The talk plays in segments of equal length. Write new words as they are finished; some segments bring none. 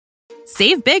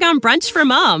Save big on brunch for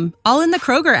mom, all in the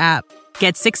Kroger app.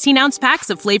 Get 16-ounce packs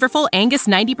of flavorful Angus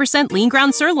 90% lean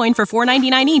ground sirloin for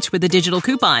 $4.99 each with a digital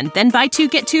coupon. Then buy 2,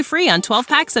 get 2 free on 12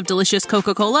 packs of delicious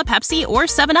Coca-Cola, Pepsi, or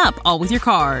 7-Up, all with your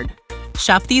card.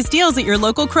 Shop these deals at your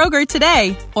local Kroger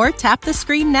today, or tap the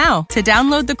screen now to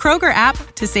download the Kroger app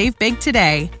to save big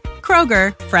today.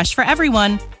 Kroger, fresh for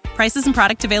everyone. Prices and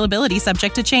product availability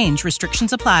subject to change.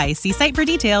 Restrictions apply. See site for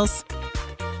details.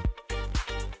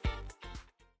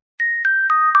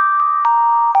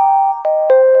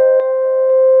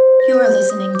 You are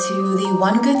listening to the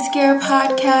One Good Scare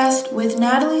podcast with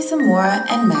Natalie Zamora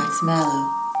and Max Mallow.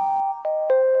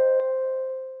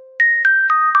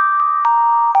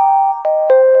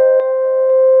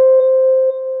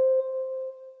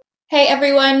 Hey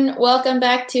everyone, welcome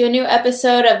back to a new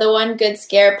episode of the One Good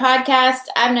Scare podcast.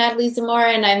 I'm Natalie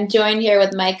Zamora and I'm joined here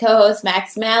with my co-host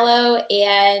Max Mallow,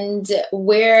 and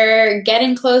we're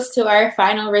getting close to our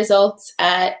final results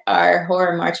at our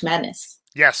Horror March Madness.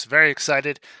 Yes, very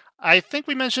excited. I think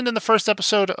we mentioned in the first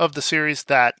episode of the series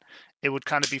that it would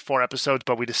kind of be 4 episodes,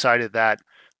 but we decided that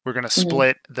we're going to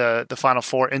split the final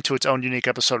 4 into its own unique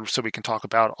episode so we can talk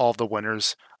about all of the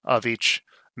winners of each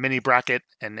mini bracket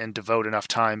and devote enough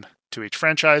time to each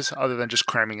franchise other than just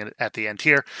cramming it at the end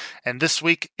here. And this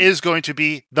week is going to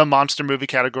be the monster movie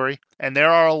category. And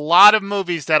there are a lot of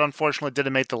movies that unfortunately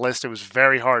didn't make the list. It was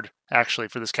very hard actually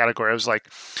for this category. I was like,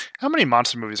 how many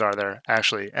monster movies are there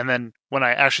actually? And then when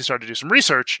I actually started to do some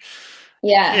research,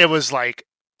 it was like,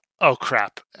 oh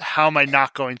crap, how am I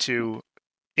not going to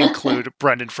include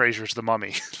Brendan Fraser's The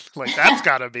Mummy? Like, that's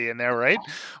got to be in there, right?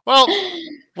 Well,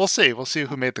 we'll see. We'll see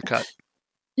who made the cut.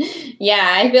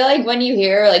 Yeah, I feel like when you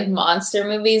hear like monster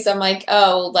movies, I'm like,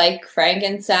 oh, like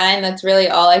Frankenstein, that's really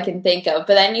all I can think of.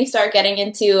 But then you start getting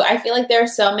into, I feel like there are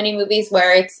so many movies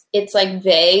where it's like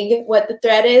vague what the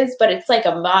threat is, but it's like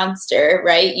a monster,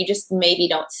 right? You just maybe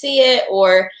don't see it,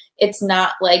 or it's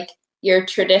not like your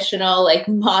traditional like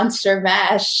monster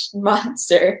mash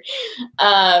monster.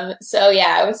 So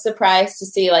yeah, I was surprised to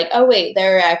see like, oh wait,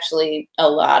 there are actually a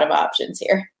lot of options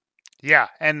here. Yeah,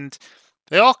 and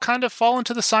they all kind of fall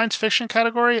into the science fiction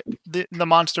category. The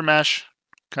Monster Mash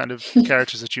kind of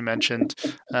characters that you mentioned,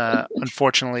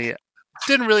 unfortunately,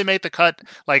 didn't really make the cut.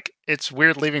 Like, it's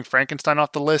weird leaving Frankenstein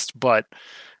off the list, but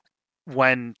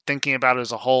when thinking about it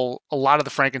as a whole, a lot of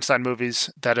the Frankenstein movies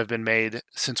that have been made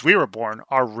since we were born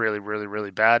are really, really,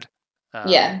 really bad.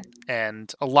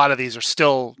 And a lot of these are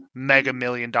still mega $1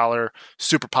 million,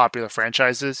 super popular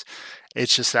franchises.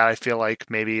 It's just that I feel like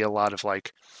maybe a lot of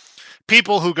like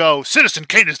people who go, Citizen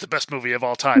Kane is the best movie of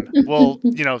all time, will,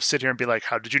 sit here and be like,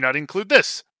 how did you not include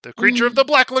this? The Creature of the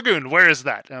Black Lagoon, where is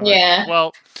that? Like,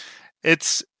 well,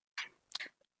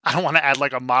 I don't want to add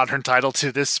like a modern title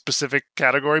to this specific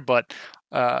category, but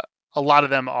a lot of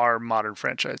them are modern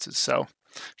franchises. So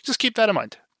just keep that in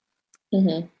mind.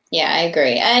 Mm-hmm. Yeah, I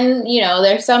agree. And,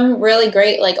 there's some really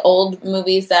great like old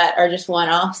movies that are just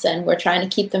one-offs, and we're trying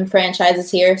to keep them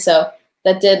franchises here. So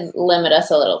that did limit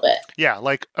us a little bit. Yeah,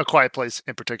 like A Quiet Place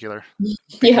in particular.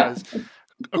 Because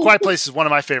A Quiet Place is one of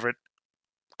my favorite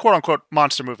quote-unquote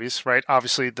monster movies, right?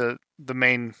 Obviously, the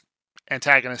main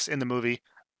antagonists in the movie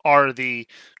are the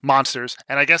monsters.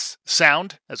 And I guess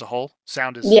sound as a whole,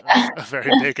 sound is a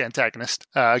very big antagonist,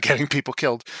 getting people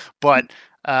killed. But,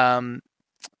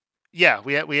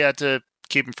 we had to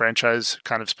keep him franchise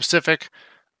kind of specific.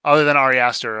 Other than Ari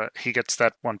Aster, he gets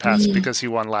that one pass because he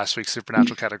won last week's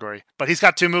Supernatural category. But he's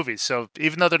got 2 movies, so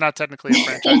even though they're not technically a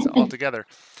franchise altogether,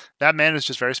 that man is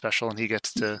just very special, and he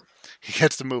gets to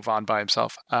move on by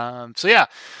himself.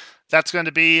 That's going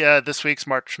to be this week's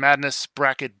March Madness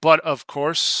bracket. But of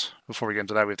course, before we get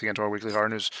into that, we have to get into our weekly horror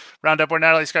news roundup, where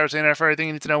Natalie scours the internet for everything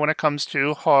you need to know when it comes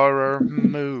to horror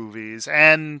movies.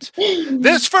 And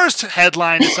this first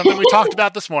headline is something we talked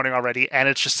about this morning already, and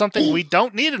it's just something we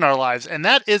don't need in our lives, and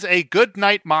that is a Good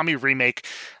Night Mommy remake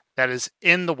that is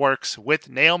in the works with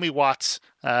Naomi Watts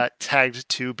tagged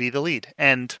to be the lead.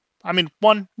 And I mean,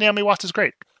 1, Naomi Watts is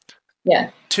great. Yeah.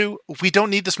 2, we don't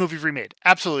need this movie remade.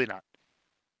 Absolutely not.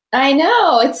 I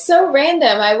know, it's so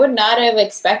random. I would not have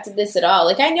expected this at all.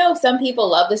 Like, I know some people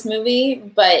love this movie,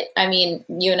 but I mean,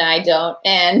 you and I don't.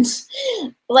 And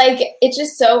like, it's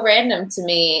just so random to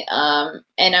me.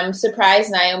 And I'm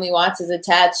surprised Naomi Watts is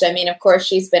attached. I mean, of course,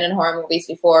 she's been in horror movies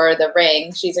before, The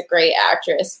Ring. She's a great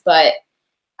actress, but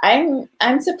I'm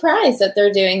surprised that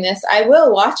they're doing this. I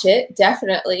will watch it,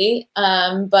 definitely.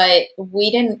 But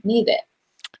we didn't need it.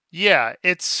 Yeah,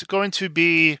 it's going to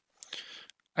be,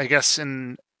 I guess,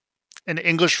 an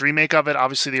English remake of it.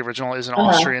 Obviously, the original is an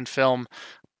Austrian film,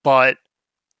 but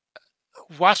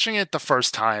watching it the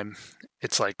first time,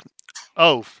 it's like,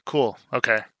 oh, cool.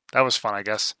 Okay, that was fun, I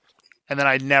guess. and then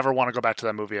I never want to go back to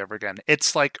that movie ever again.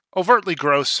 It's like overtly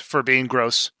gross for being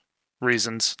gross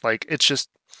reasons. Like, it's just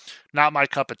not my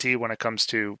cup of tea when it comes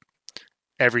to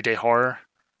everyday horror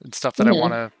and stuff that I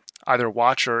want to either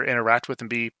watch or interact with and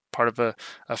be part of a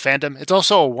fandom. It's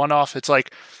also a one-off. It's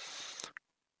like,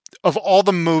 of all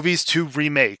the movies to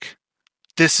remake,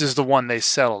 this is the one they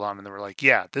settled on, and they were like,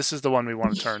 yeah, this is the one we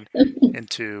want to turn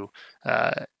into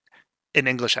an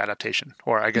English adaptation,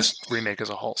 or I guess remake as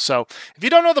a whole. So if you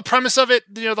don't know the premise of it,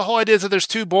 the whole idea is that there's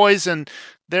two boys, and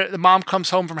the mom comes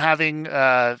home from having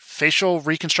facial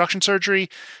reconstruction surgery,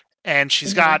 and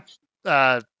she's got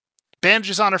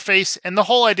bandages on her face, and the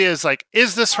whole idea is like,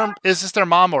 is this their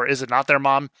mom, or is it not their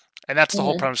mom? And that's the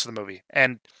whole premise of the movie.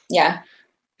 And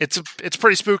it's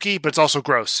pretty spooky, but it's also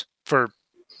gross for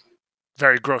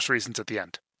very gross reasons at the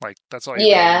end. Like, that's all you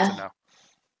really need to know.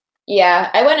 Yeah,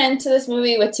 I went into this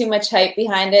movie with too much hype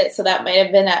behind it, so that might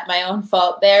have been at my own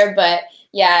fault there. But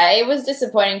yeah, it was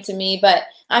disappointing to me. But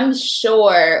I'm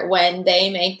sure when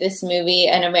they make this movie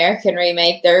an American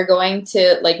remake, they're going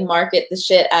to like market the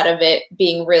shit out of it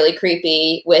being really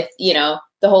creepy with,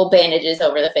 the whole bandages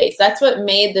over the face. That's what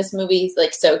made this movie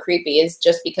like so creepy, is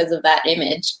just because of that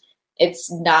image.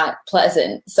 It's not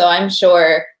pleasant. So I'm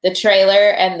sure the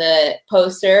trailer and the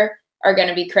poster are going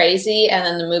to be crazy, and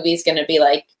then the movie's going to be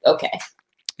like, okay.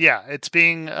 Yeah, it's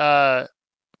being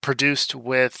produced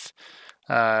with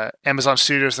Amazon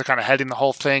Studios. They're kind of heading the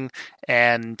whole thing,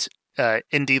 and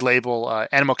indie label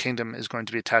Animal Kingdom is going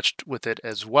to be attached with it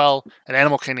as well. And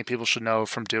Animal Kingdom people should know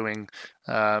from doing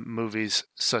movies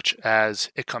such as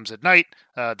It Comes at Night,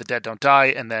 The Dead Don't Die,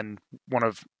 and then one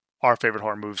of our favorite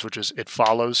horror movies, which is It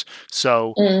Follows.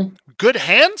 So good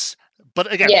hands. But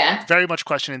again, very much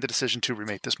questioning the decision to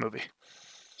remake this movie.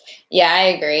 Yeah, I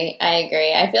agree.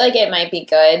 I feel like it might be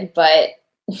good, but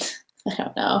I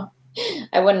don't know.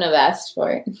 I wouldn't have asked for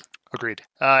it. Agreed.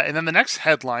 And then the next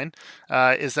headline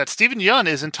is that Steven Yeun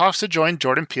is in talks to join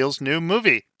Jordan Peele's new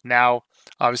movie. Now,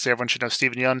 obviously, everyone should know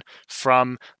Steven Yeun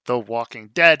from The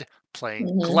Walking Dead,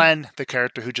 playing Glenn, the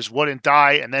character who just wouldn't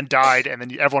die and then died, and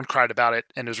then everyone cried about it,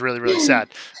 and it was really, really sad.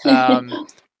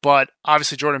 But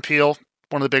obviously, Jordan Peele,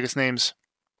 one of the biggest names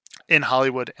in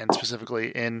Hollywood, and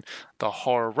specifically in the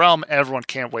horror realm. Everyone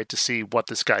can't wait to see what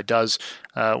this guy does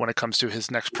when it comes to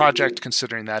his next project,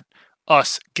 considering that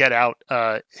Us, Get Out,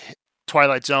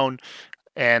 Twilight Zone,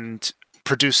 and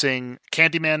producing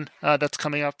Candyman that's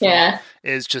coming up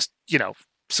is just,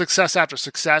 success after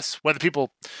success. Whether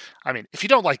people, if you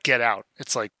don't like Get Out,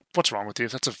 it's like, what's wrong with you?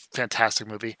 That's a fantastic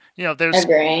movie. There's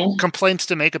complaints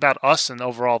to make about Us and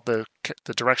overall the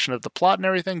direction of the plot and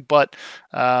everything, but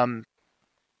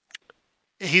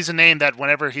he's a name that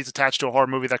whenever he's attached to a horror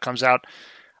movie that comes out,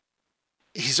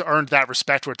 he's earned that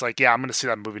respect where it's like, yeah, I'm going to see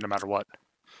that movie no matter what.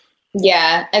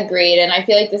 Yeah, agreed. And I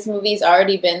feel like this movie's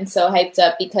already been so hyped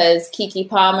up because Keke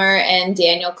Palmer and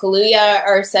Daniel Kaluuya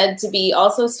are said to be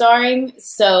also starring.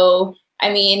 So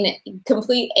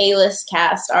complete A-list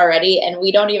cast already, and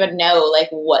we don't even know like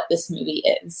what this movie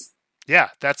is. Yeah,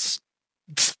 that's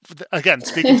again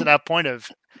speaking to that point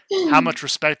of how much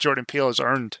respect Jordan Peele has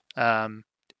earned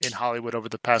in Hollywood over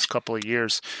the past couple of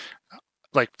years.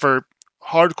 Like, for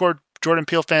hardcore Jordan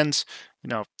Peele fans,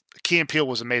 Key and Peele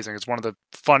was amazing. It's one of the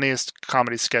funniest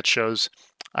comedy sketch shows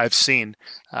I've seen.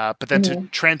 But then to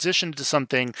transition to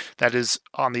something that is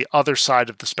on the other side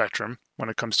of the spectrum when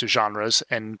it comes to genres,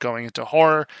 and going into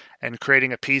horror and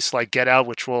creating a piece like Get Out,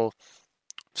 which will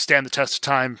stand the test of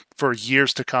time for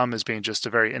years to come as being just a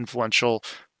very influential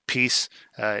piece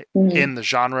in the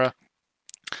genre,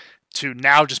 to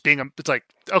now just being it's like,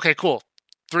 okay, cool.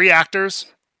 3 actors,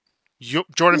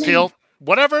 Jordan Peele,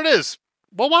 whatever it is,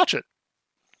 we'll watch it.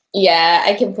 Yeah,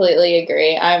 I completely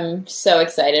agree. I'm so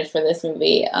excited for this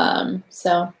movie.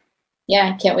 So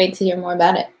yeah, I can't wait to hear more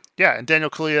about it. Yeah, and Daniel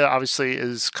Kaluuya obviously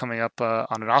is coming up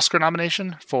on an Oscar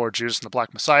nomination for Judas and the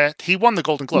Black Messiah. He won the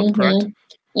Golden Globe, correct?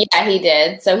 Yeah, he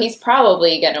did. So he's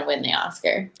probably going to win the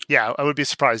Oscar. Yeah, I would be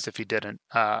surprised if he didn't.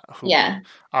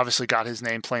 Obviously got his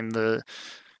name playing the,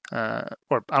 or I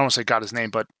don't want to say got his name,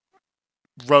 but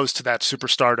rose to that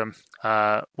superstardom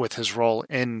with his role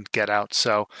in Get Out.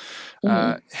 So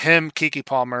him, Keke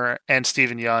Palmer, and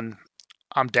Steven Yeun,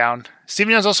 I'm down.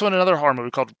 Steven Yeun's also in another horror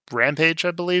movie called Rampage,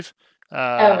 I believe.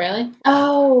 Oh, really?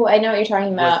 Oh, I know what you're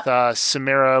talking about. With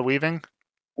Samara Weaving.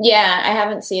 Yeah, I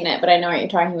haven't seen it, but I know what you're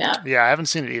talking about. Yeah, I haven't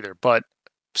seen it either, but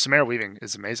Samara Weaving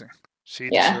is amazing. She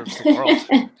deserves the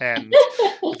world. And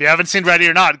if you haven't seen Ready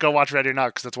or Not, go watch Ready or Not,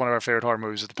 because that's one of our favorite horror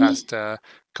movies of the past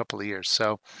couple of years.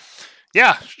 So,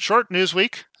 yeah, short news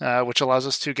week, which allows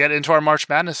us to get into our March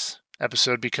Madness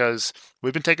episode, because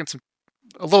we've been taking some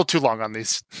a little too long on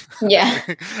these. Yeah.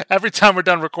 Every time we're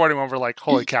done recording one, we're like,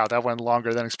 holy cow, that went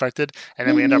longer than expected. And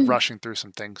then we end up rushing through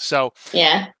some things. So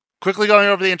yeah. Quickly going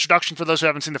over the introduction for those who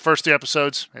haven't seen the first 3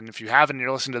 episodes, and if you haven't and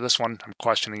you're listening to this one, I'm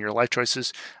questioning your life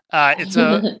choices. It's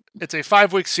a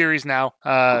 5-week series now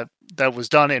that was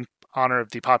done in honor of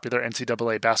the popular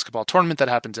NCAA basketball tournament that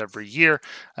happens every year.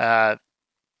 The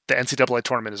NCAA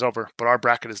tournament is over, but our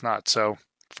bracket is not. So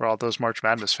for all those March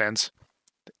Madness fans,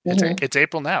 it's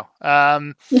April now.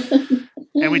 And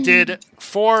we did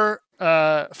 4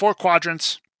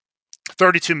 quadrants,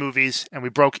 32 movies, and we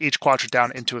broke each quadrant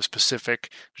down into a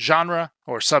specific genre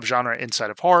or subgenre inside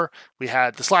of horror. We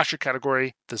had the slasher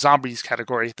category, the zombies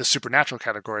category, the supernatural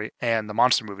category, and the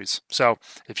monster movies. So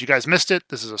if you guys missed it,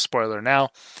 this is a spoiler now.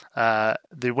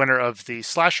 The winner of the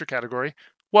slasher category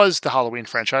was the Halloween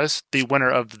franchise. The winner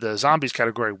of the zombies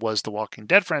category was the Walking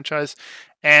Dead franchise.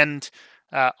 And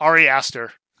Ari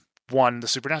Aster won the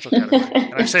supernatural category.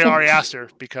 And I say Ari Aster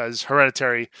because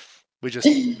Hereditary... We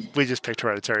just picked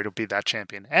Hereditary to be that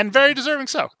champion, and very deserving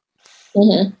so.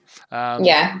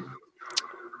 Yeah.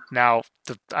 Now,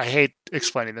 I hate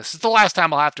explaining this. It's the last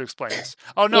time I'll have to explain this.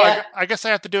 Oh no, Yeah. I guess I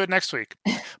have to do it next week.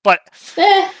 But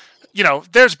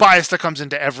there's bias that comes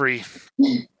into every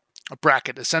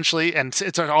bracket essentially, and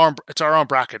it's our own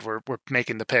bracket. We're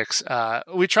making the picks.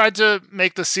 We tried to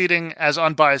make the seating as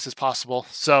unbiased as possible,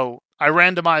 so I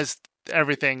randomized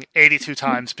everything 82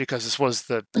 times because this was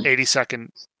the 82nd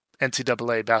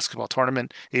NCAA basketball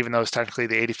tournament, even though it's technically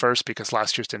the 81st because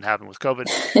last year's didn't happen with COVID.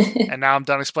 And now I'm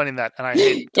done explaining that, and I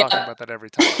hate talking about that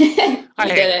every time. I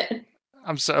hate it.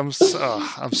 I'm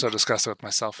so disgusted with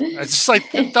myself. It's just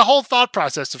like the whole thought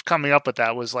process of coming up with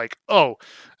that was like,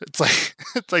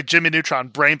 it's like Jimmy Neutron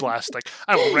brain blast. Like,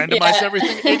 I will randomize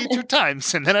everything 82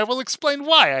 times, and then I will explain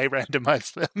why I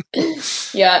randomized them.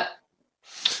 Yeah.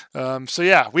 So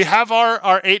yeah, we have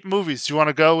our 8 movies. Do you want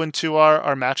to go into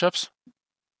our matchups?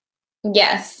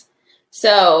 Yes.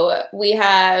 So we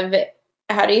have,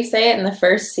 how do you say it in the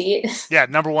first seed? Yeah,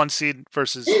 number 1 seed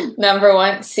versus number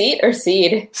 1 seed or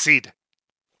seed? Seed.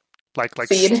 Like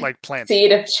seed. Like plant.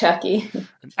 Seed of Chucky.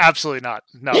 Absolutely not.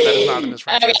 No, that is not in this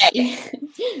franchise. Okay.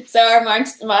 So our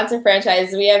monster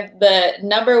franchise, we have the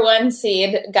number 1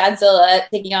 seed Godzilla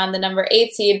taking on the number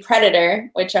 8 seed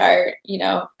Predator, which are,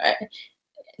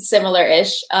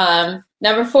 similar-ish.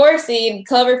 Number 4 seed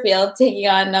Cloverfield taking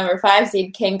on number 5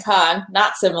 seed King Kong,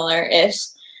 not similar-ish.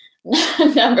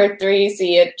 Number 3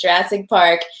 seed Jurassic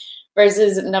Park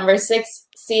versus number 6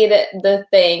 seed The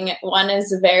Thing. One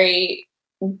is very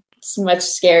much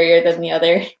scarier than the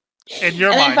other. In your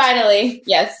mind.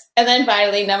 And then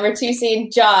finally, number 2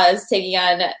 seed Jaws taking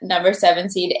on number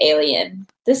 7 seed Alien.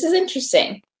 This is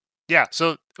interesting. Yeah,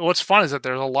 so what's fun is that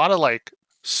there's a lot of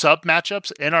sub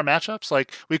matchups in our matchups.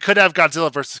 Like we could have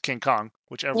Godzilla versus King Kong,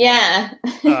 which everyone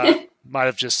might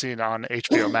have just seen on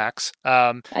HBO Max.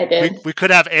 I did. We could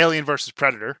have Alien versus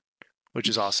Predator, which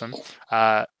is awesome.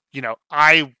 I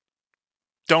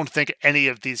don't think any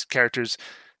of these characters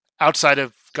outside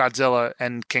of Godzilla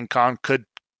and King Kong could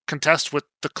contest with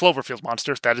the Cloverfield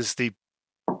monster. That is the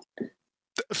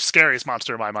scariest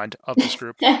monster in my mind of this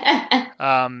group.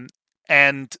 And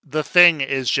The Thing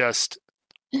is just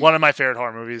one of my favorite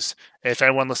horror movies. If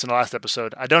anyone listened to the last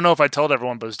episode, I don't know if I told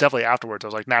everyone, but it was definitely afterwards. I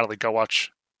was like, Natalie, go watch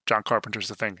John Carpenter's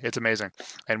The Thing. It's amazing.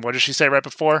 And what did she say right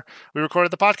before we recorded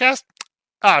the podcast?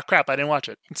 Ah, crap, I didn't watch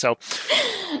it. So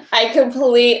I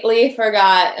completely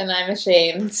forgot, and I'm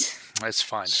ashamed. It's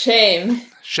fine. Shame.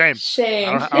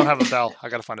 I don't have a bell. I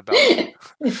got to find a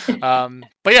bell.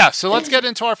 But yeah, so let's get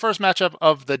into our first matchup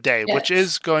of the day, which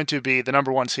is going to be the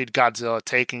number 1 seed Godzilla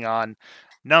taking on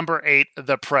number 8,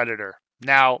 the Predator.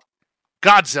 Now,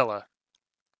 Godzilla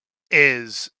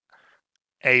is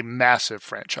a massive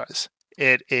franchise.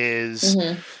 It is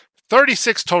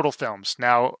 36 total films.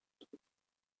 Now,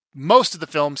 most of the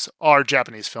films are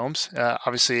Japanese films.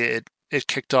 Obviously, it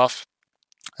kicked off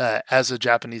as a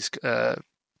Japanese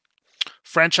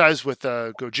franchise with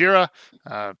Gojira,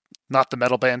 not the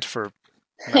metal band for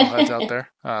metalheads out there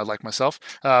like myself.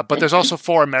 But there's also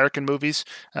 4 American movies.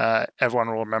 Everyone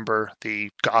will remember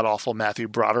the god-awful Matthew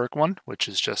Broderick one, which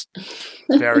is just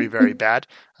very, very bad.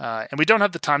 And we don't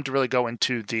have the time to really go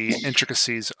into the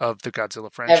intricacies of the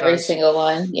Godzilla franchise. Every single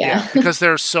one, yeah. Because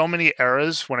there are so many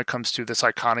eras when it comes to this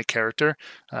iconic character.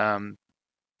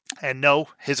 And no,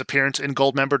 his appearance in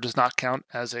Goldmember does not count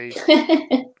as a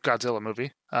Godzilla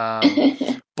movie.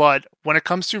 But when it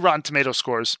comes to Rotten Tomato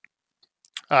scores,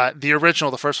 the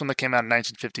original, the first one that came out in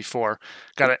 1954,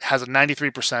 has a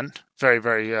 93%, very,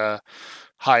 very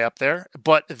high up there.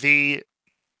 But the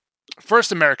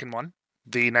first American one,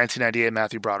 the 1998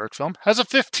 Matthew Broderick film, has a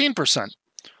 15%.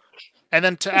 And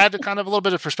then to add kind of a little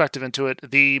bit of perspective into it,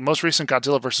 the most recent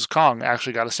Godzilla vs. Kong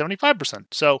actually got a 75%.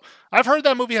 So I've heard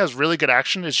that movie has really good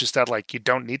action. It's just that like you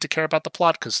don't need to care about the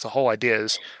plot because the whole idea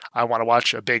is I want to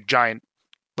watch a big giant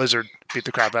lizard beat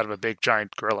the crap out of a big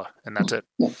giant gorilla, and that's it.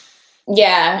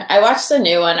 Yeah, I watched the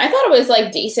new one. I thought it was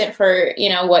like decent for,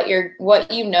 what you're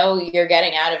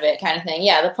getting out of it kind of thing.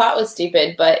 Yeah, the plot was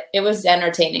stupid, but it was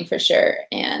entertaining for sure.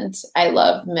 And I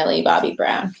love Millie Bobby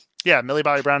Brown. Yeah, Millie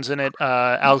Bobby Brown's in it.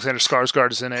 Alexander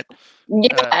Skarsgård is in it.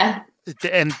 Yeah.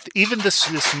 And even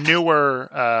this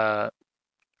newer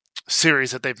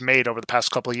series that they've made over the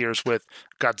past couple of years with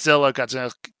Godzilla,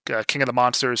 King of the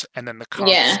Monsters, and then the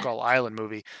Kong Skull Island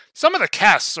movie. Some of the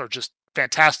casts are just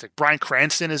fantastic. Bryan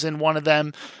Cranston is in one of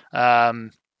them. I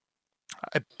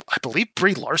believe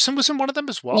Brie Larson was in one of them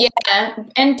as well. Yeah,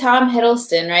 and Tom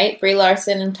Hiddleston, right? Brie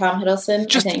Larson and Tom Hiddleston,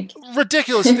 just I think.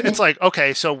 Ridiculous. It's like,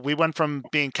 okay, so we went from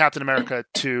being Captain America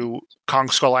to Kong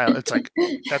Skull Island. It's like,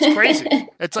 that's crazy.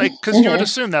 It's like, because you would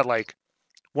assume that, like,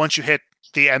 once you hit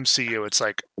the MCU, it's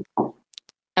like,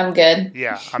 I'm good.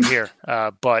 Yeah, I'm here.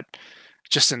 But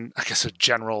just in, I guess, a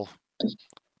general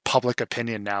public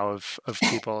opinion now of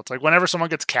people, it's like whenever someone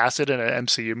gets casted in an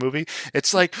MCU movie,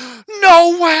 it's like,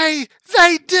 no way,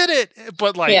 they did it.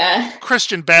 But like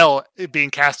Christian Bale being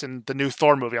cast in the new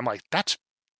Thor movie, I'm like, that's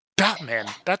Batman.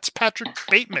 That's Patrick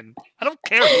Bateman. I don't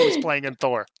care who he's playing in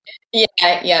Thor.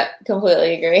 Yeah,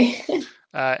 completely agree.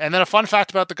 And then a fun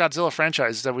fact about the Godzilla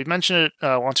franchise is that we mentioned it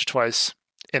once or twice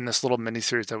in this little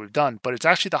mini-series that we've done, but it's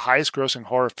actually the highest grossing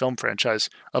horror film franchise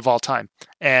of all time.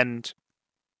 And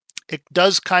it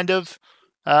does kind of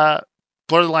blur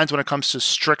the lines when it comes to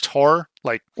strict horror.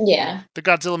 Like, the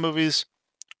Godzilla movies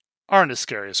aren't as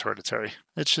scary as Hereditary.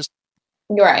 It's just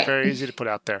very easy to put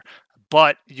out there.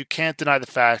 But you can't deny the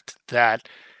fact that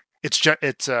it's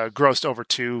grossed over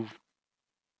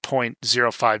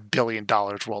 $2.05 billion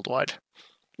worldwide.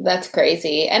 That's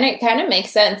crazy. And it kind of makes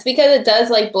sense because it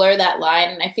does like blur that line.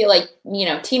 And I feel like,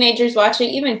 teenagers watch it,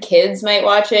 even kids might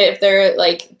watch it if their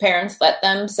like parents let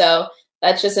them. So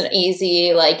that's just an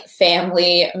easy like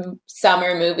family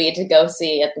summer movie to go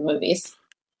see at the movies.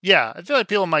 Yeah. I feel like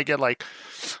people might get like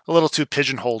a little too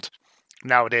pigeonholed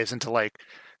nowadays into like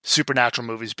supernatural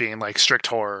movies being like strict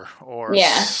horror or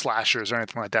slashers or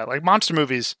anything like that. Like monster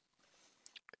movies,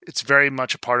 it's very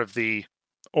much a part of the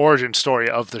origin story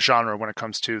of the genre when it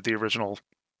comes to the original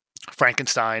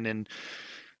Frankenstein and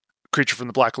Creature from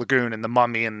the Black Lagoon and The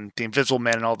Mummy and The Invisible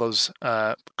Man and all those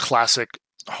classic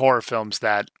horror films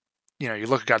that, you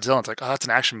look at Godzilla and it's like, oh, that's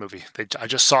an action movie. I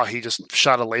just saw he just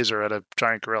shot a laser at a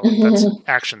giant gorilla. That's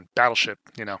action, battleship,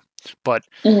 But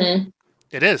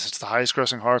it is. It's the highest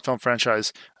grossing horror film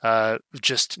franchise,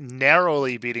 just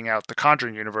narrowly beating out the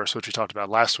Conjuring universe, which we talked about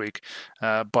last week.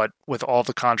 But with all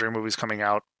the Conjuring movies coming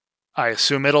out, I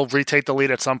assume it'll retake the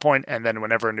lead at some point, and then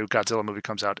whenever a new Godzilla movie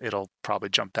comes out, it'll probably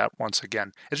jump that once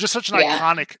again. It's just such an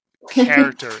iconic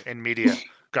character in media,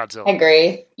 Godzilla.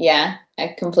 Agree. Yeah,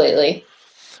 completely.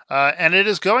 And it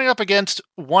is going up against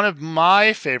one of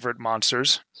my favorite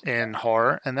monsters in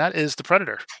horror, and that is the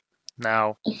Predator.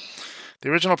 Now, the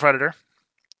original Predator,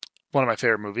 one of my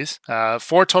favorite movies.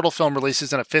 4 total film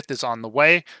releases, and a 5th is on the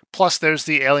way. Plus, there's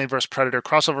the Alien vs. Predator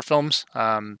crossover films.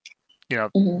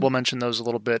 We'll mention those a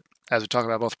little bit as we talk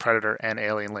about both Predator and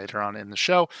Alien later on in the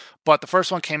show. But the first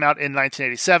one came out in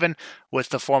 1987 with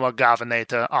the former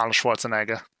Governator, Arnold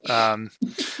Schwarzenegger.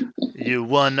 You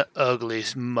one ugly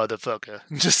motherfucker.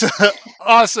 Just an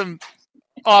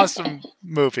awesome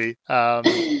movie. A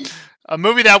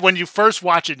movie that when you first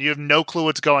watch it, you have no clue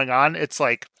what's going on. It's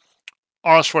like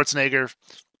Arnold Schwarzenegger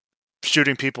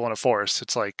shooting people in a forest.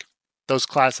 It's like those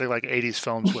classic like 80s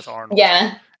films with Arnold.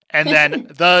 Yeah. And then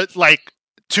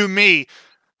to me,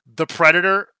 the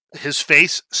Predator, his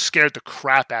face scared the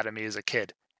crap out of me as a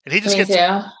kid. And he just gets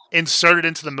inserted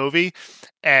into the movie,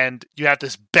 and you have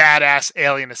this badass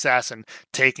alien assassin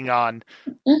taking on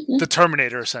the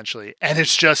Terminator, essentially. And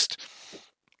it's just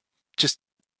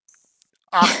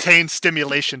octane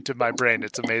stimulation to my brain.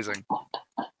 It's amazing.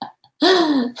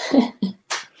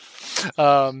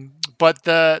 But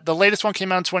the latest one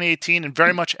came out in 2018, and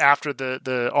very much after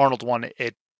the Arnold one,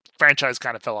 franchise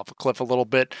kind of fell off a cliff a little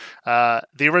bit.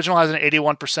 The original has an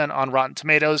 81% on Rotten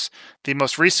Tomatoes. The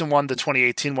most recent one, the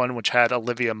 2018 one, which had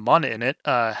Olivia Munn in it,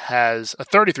 has a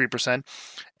 33%.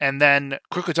 And then,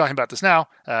 quickly talking about this now,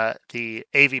 the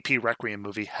AVP Requiem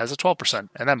movie has a 12%,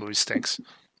 and that movie stinks.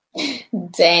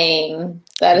 Dang,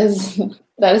 that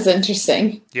is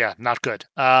interesting. Yeah, not good.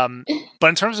 But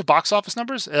in terms of box office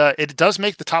numbers, it does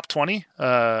make the top 20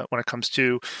 when it comes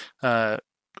to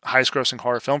highest grossing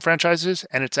horror film franchises,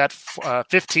 and it's at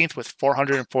 15th with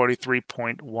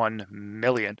 443.1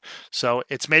 million. So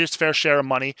it's made its fair share of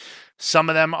money. Some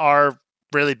of them are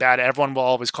really bad. Everyone will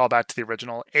always call back to the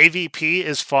original. AVP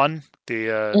is fun,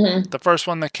 the first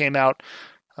one that came out,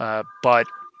 but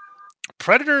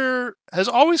Predator has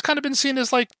always kind of been seen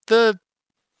as like the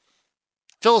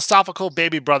philosophical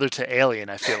baby brother to Alien,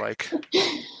 I feel like.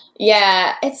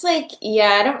 Yeah, it's like,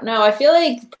 I don't know. I feel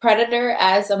like Predator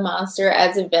as a monster,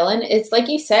 as a villain, it's like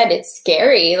you said, it's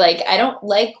scary. Like, I don't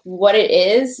like what it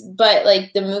is, but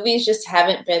like the movies just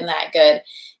haven't been that good.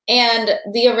 And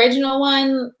the original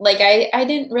one, like I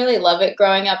didn't really love it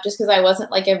growing up just because I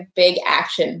wasn't like a big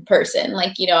action person.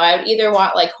 Like, I would either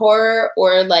want like horror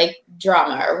or like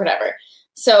drama or whatever.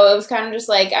 So it was kind of just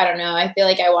like, I don't know. I feel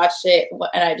like I watched it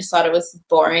and I just thought it was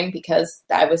boring because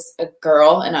I was a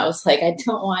girl and I was like, I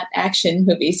don't want action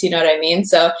movies. You know what I mean?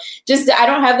 So just, I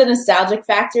don't have the nostalgic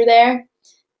factor there.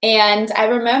 And I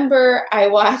remember I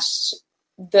watched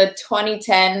the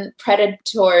 2010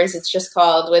 Predators, it's just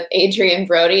called, with Adrian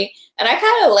Brody. And I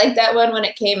kind of liked that one when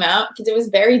it came out because it was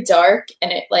very dark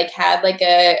and it like had like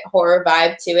a horror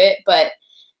vibe to it. But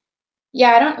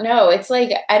yeah, I don't know. It's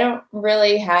like I don't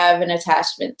really have an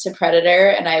attachment to Predator,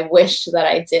 and I wish that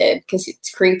I did because it's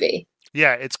creepy.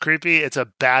 Yeah, it's creepy. It's a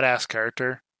badass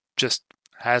character. Just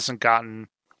hasn't gotten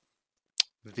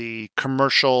the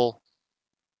commercial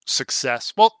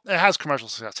success. Well, it has commercial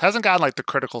success. Hasn't gotten like the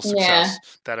critical success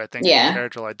that I think a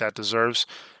character like that deserves.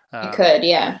 It could,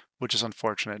 which is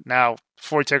unfortunate. Now,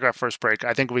 before we take our first break,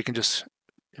 I think we can just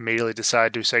immediately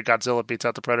decide to say Godzilla beats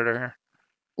out the Predator here.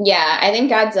 Yeah, I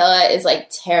think Godzilla is like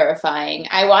terrifying.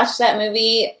 I watched that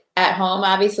movie at home,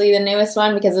 obviously the newest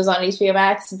one because it was on HBO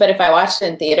Max. But if I watched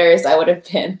it in theaters, I would have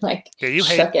been like, you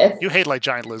hate like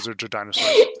giant lizards or dinosaurs.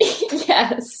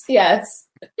 Yes.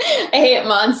 I hate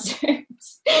monsters.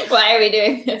 Why are we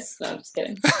doing this? No, I'm just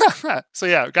kidding. So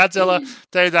yeah, Godzilla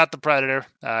takes out the Predator.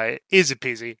 Easy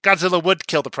peasy. Godzilla would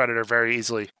kill the Predator very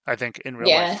easily, I think, in real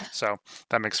life. So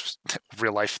that makes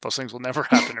real life. Those things will never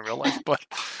happen in real life. But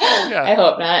yeah, I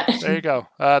hope not. There you go.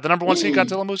 The number one seed,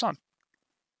 Godzilla, moves on.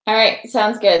 All right,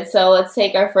 sounds good. So let's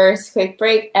take our first quick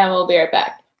break, and we'll be right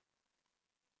back.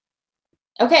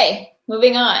 Okay,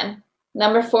 moving on.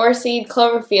 Number 4 seed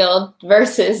Cloverfield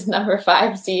versus number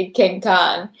 5 seed King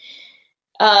Kong.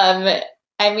 I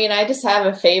mean, I just have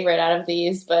a favorite out of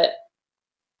these, but...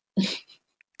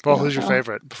 Well, who's your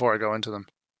favorite before I go into them?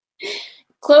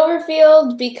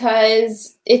 Cloverfield,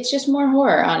 because it's just more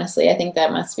horror, honestly. I think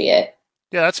that must be it.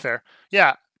 Yeah, that's fair.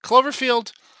 Yeah,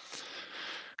 Cloverfield,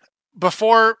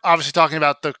 before obviously talking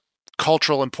about the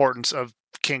cultural importance of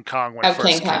King Kong when it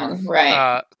first came out.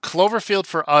 Right. Cloverfield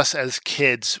for us as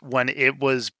kids, when it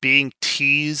was being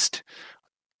teased,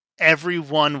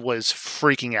 everyone was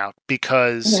freaking out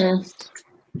because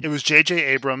it was J.J.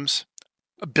 Abrams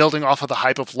building off of the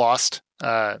hype of Lost,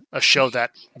 a show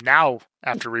that now,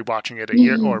 after rewatching it a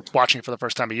year or watching it for the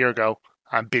first time a year ago,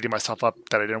 I'm beating myself up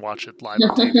that I didn't watch it live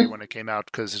on TV when it came out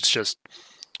because it's just,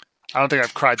 I don't think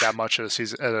I've cried that much at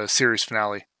a series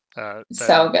finale.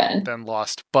 So good. Than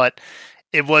Lost. But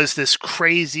it was this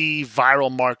crazy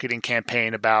viral marketing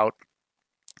campaign about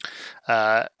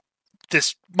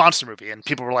this monster movie, and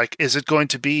people were like, "Is it going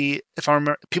to be?" If I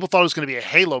remember, people thought it was going to be a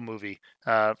Halo movie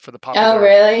for the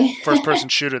popular first-person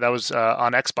shooter that was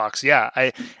on Xbox. Yeah,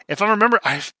 if I remember,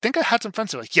 I think I had some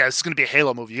friends who were like, "Yeah, this is going to be a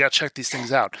Halo movie. You got to check these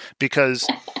things out," because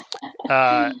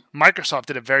Microsoft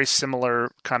did a very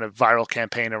similar kind of viral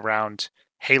campaign around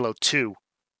Halo 2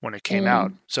 when it came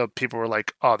out. So people were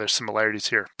like, "Oh, there's similarities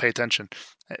here. Pay attention."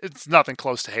 It's nothing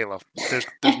close to Halo. There's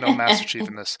no Master Chief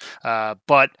in this,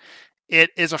 but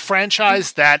it is a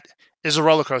franchise that is a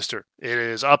roller coaster. It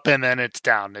is up and then it's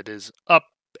down. It is up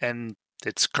and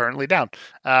it's currently down.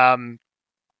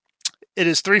 It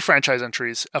is 3 franchise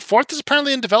entries. A 4th is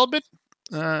apparently in development.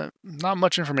 Not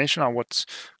much information on what's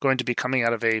going to be coming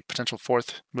out of a potential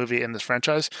 4th movie in this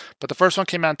franchise. But the first one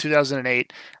came out in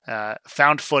 2008.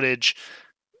 Found footage.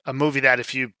 A movie that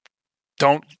if you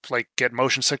don't like get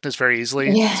motion sickness very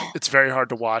easily, it's very hard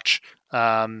to watch.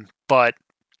 But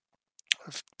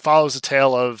follows a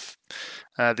tale of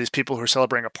these people who are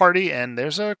celebrating a party, and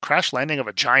there's a crash landing of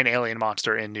a giant alien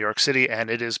monster in New York City,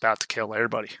 and it is about to kill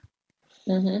everybody.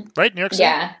 Right, New York City?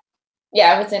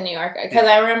 Yeah, I was in New York because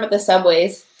I remember the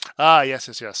subways.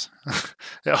 Yes.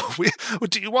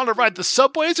 Do you want to ride the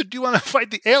subways or do you want to fight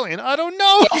the alien? I don't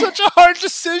know. It's such a hard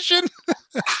decision.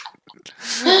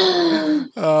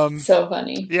 So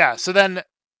funny. Yeah. So then,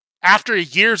 after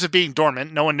years of being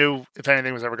dormant, no one knew if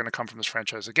anything was ever going to come from this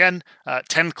franchise again.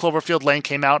 10 Cloverfield Lane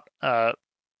came out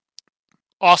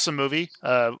awesome movie.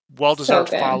 Well-deserved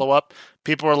So good. follow-up.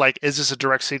 People were like, is this a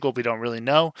direct sequel? We don't really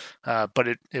know. But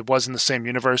it was in the same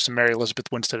universe, and Mary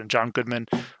Elizabeth Winstead and John Goodman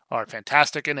are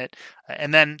fantastic in it.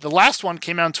 And then the last one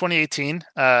came out in 2018,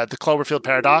 The Cloverfield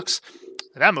Paradox.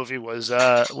 That movie was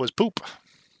poop.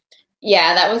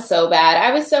 Yeah, that was so bad.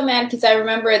 I was so mad because I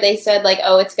remember they said like,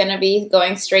 oh, it's going to be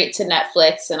going straight to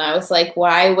Netflix. And I was like,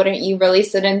 why wouldn't you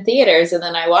release it in theaters? And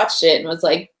then I watched it and was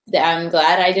like, I'm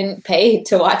glad I didn't pay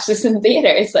to watch this in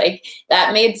theaters. Like,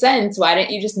 that made sense. Why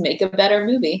didn't you just make a better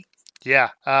movie? Yeah.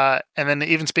 And then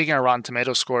even speaking of Rotten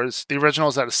Tomato scores, the original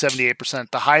is at a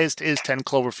 78%. The highest is 10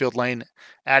 Cloverfield Lane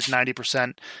at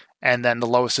 90%. And then the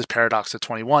lowest is Paradox at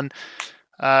 21.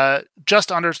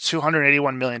 Just under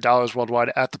 $281 million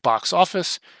worldwide at the box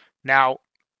office. Now,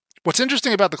 what's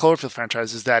interesting about the Cloverfield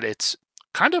franchise is that it's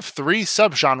kind of 3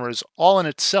 subgenres all in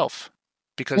itself.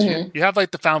 Because you have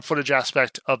like the found footage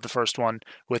aspect of the first one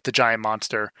with the giant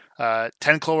monster. 10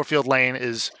 Cloverfield Lane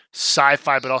is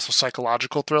sci-fi but also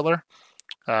psychological thriller,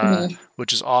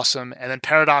 which is awesome. And then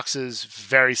Paradox is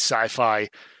very sci-fi,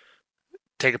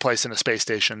 taking place in a space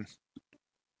station.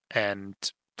 And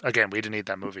again, we didn't need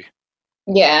that movie.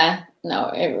 Yeah, no,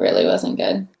 it really wasn't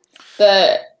good.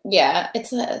 The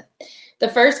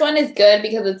first one is good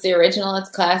because it's the original,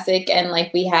 it's classic, and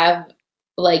like we have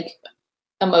like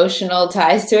emotional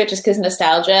ties to it just because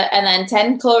nostalgia. And then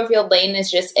 10 Cloverfield Lane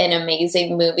is just an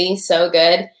amazing movie, so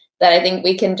good that I think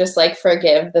we can just like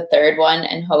forgive the third one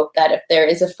and hope that if there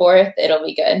is a fourth, it'll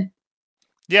be good.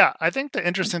 Yeah, I think the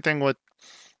interesting thing with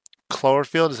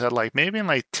Cloverfield is that like maybe in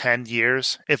like 10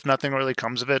 years, if nothing really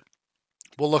comes of it,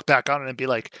 we'll look back on it and be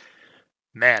like,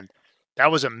 man,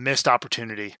 that was a missed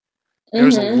opportunity.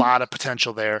 There's a lot of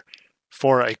potential there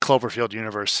for a Cloverfield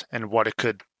universe and what it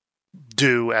could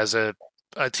do as a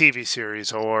TV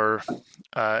series or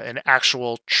an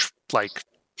actual like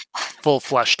full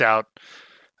fleshed out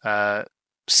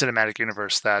cinematic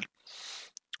universe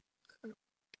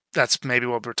that's maybe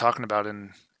what we're talking about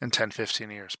in 10, 15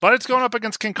 years. But it's going up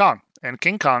against King Kong, and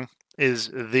King Kong is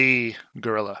the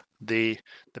gorilla, the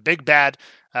big bad.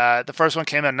 The first one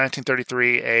came out in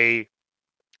 1933,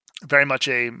 very much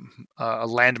a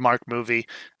landmark movie.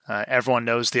 Everyone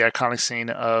knows the iconic scene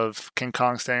of King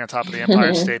Kong standing on top of the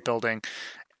Empire State Building.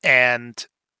 And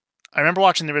I remember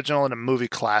watching the original in a movie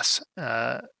class.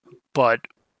 But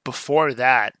before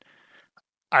that,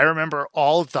 I remember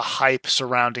all of the hype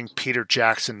surrounding Peter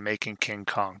Jackson making King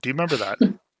Kong. Do you remember that?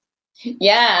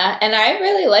 Yeah, and I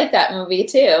really like that movie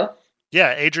too.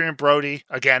 Yeah, Adrian Brody,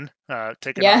 again,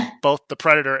 taking on both the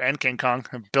Predator and King Kong,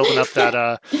 building up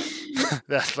that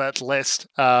that list.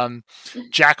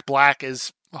 Jack Black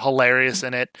is hilarious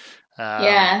in it.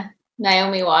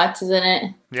 Naomi Watts is in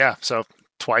it. Yeah, so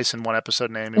twice in one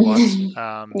episode, Naomi Watts.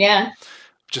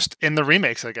 Just in the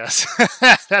remakes, I guess.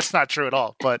 That's not true at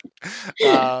all. But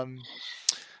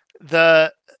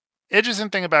the interesting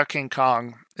thing about King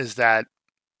Kong is that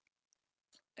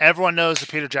everyone knows the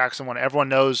Peter Jackson one. Everyone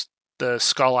knows the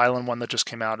Skull Island one that just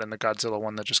came out and the Godzilla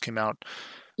one that just came out.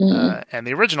 And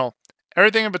the original.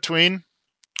 Everything in between,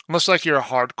 unless like you're a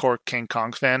hardcore King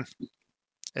Kong fan,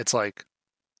 it's like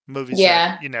movies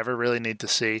that you never really need to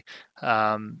see.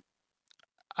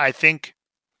 I think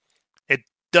it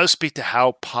does speak to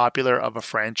how popular of a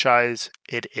franchise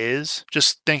it is.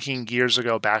 Just thinking years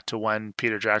ago back to when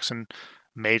Peter Jackson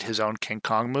made his own King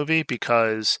Kong movie,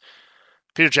 because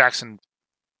Peter Jackson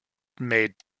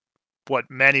made what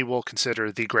many will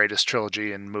consider the greatest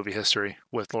trilogy in movie history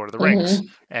with Lord of the Rings.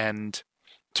 And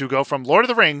to go from Lord of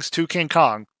the Rings to King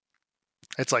Kong,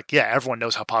 it's like, yeah, everyone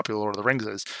knows how popular Lord of the Rings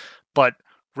is. But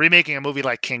remaking a movie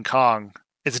like King Kong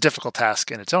is a difficult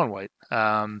task in its own way.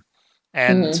 And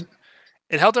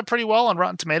it held up pretty well on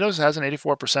Rotten Tomatoes. It has an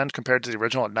 84% compared to the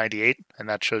original at 98%, and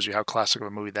that shows you how classic of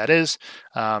a movie that is.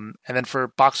 And then for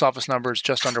box office numbers,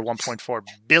 just under 1.4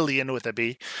 billion with a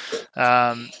B.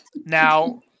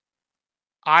 Now,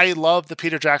 I love the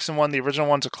Peter Jackson one. The original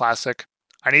one's a classic.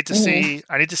 I need to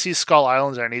see Skull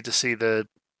Island, and I need to see the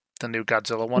new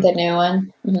Godzilla one. The new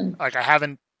one. Like, I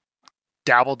haven't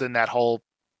dabbled in that whole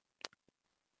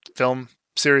film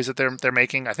series that they're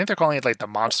making. I think they're calling it like the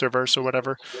Monsterverse or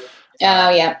whatever. Oh,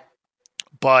 yeah.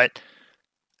 But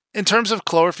in terms of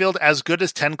Cloverfield, as good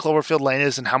as 10 Cloverfield Lane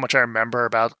is and how much I remember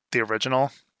about the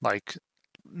original, like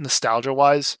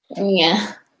nostalgia-wise,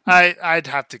 yeah, I'd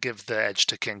have to give the edge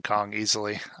to King Kong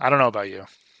easily. I don't know about you.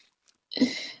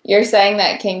 You're saying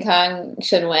that King Kong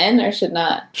should win or should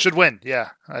not? Should win,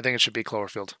 yeah. I think it should be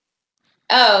Cloverfield.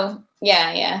 Oh,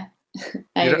 yeah.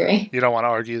 I agree. You don't want to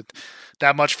argue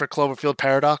that much for Cloverfield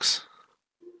Paradox?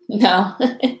 No.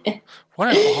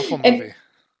 What an awful movie.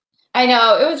 I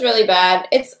know, it was really bad.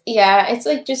 It's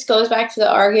like just goes back to the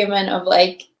argument of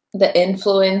like the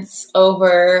influence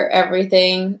over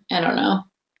everything. I don't know.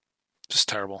 Just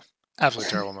terrible.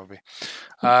 Absolutely terrible movie.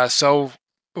 So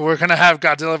we're going to have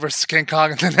Godzilla versus King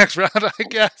Kong in the next round, I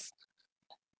guess.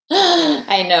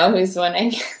 I know who's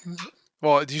winning.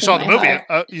 Well, you saw the movie.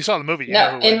 You saw the movie. You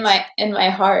No, in my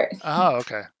heart. Oh,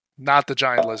 okay. Not the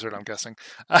giant lizard, I'm guessing.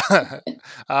 So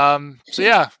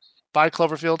yeah, bye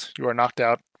Cloverfield. You are knocked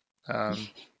out.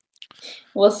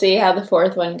 We'll see how the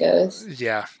fourth one goes.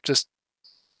 Yeah, just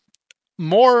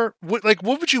more like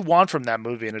what would you want from that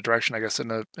movie in a direction? I guess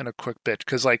in a quick bit,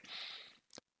 because like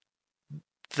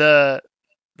the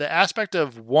aspect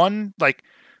of one, like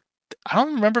I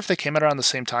don't remember if they came out around the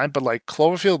same time, but like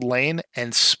Cloverfield Lane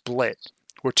and Split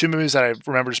were two movies that I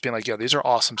remember just being like, yeah, these are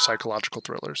awesome psychological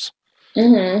thrillers.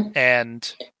 Mm-hmm.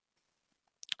 And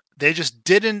they just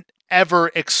didn't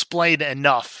ever explain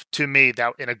enough to me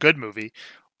that in a good movie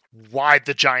why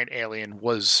the giant alien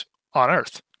was on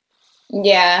Earth.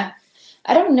 Yeah.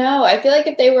 I don't know. I feel like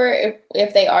if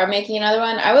they are making another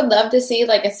one, I would love to see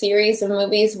like a series of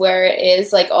movies where it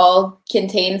is like all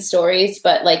contained stories,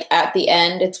 but like at the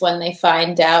end, it's when they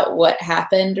find out what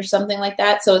happened or something like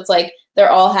that. So it's like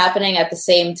they're all happening at the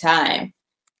same time,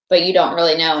 but you don't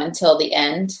really know until the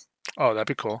end. Oh, that'd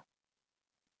be cool.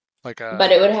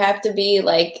 But it would have to be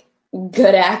like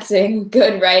good acting,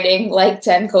 good writing, like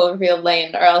 10 Cloverfield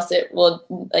Lane, or else it'll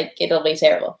be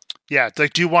terrible. Yeah,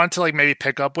 like, do you want to like maybe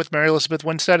pick up with Mary Elizabeth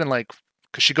Winstead and like,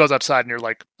 because she goes outside and you're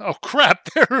like, oh crap,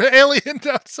 there are aliens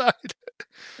outside.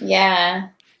 Yeah,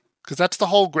 because that's the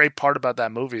whole great part about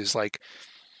that movie is like,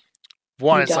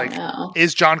 one, it's like,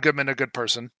 is John Goodman a good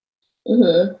person,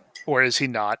 or is he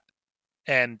not?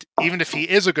 And even if he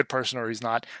is a good person or he's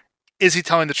not, is he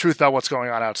telling the truth about what's going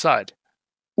on outside?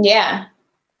 Yeah.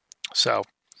 So,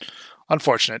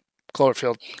 unfortunate.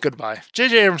 Cloverfield, goodbye.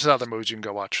 J.J. Abrams' other movies you can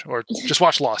go watch, or just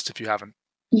watch Lost if you haven't.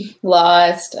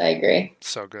 Lost, I agree.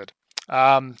 So good.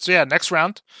 So yeah, next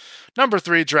round. Number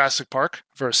 3, Jurassic Park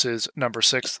versus number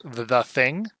 6, The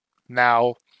Thing.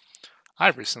 Now, I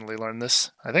recently learned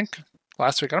this, I think,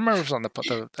 last week. I don't remember if it was on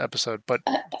the episode, but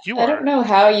I don't know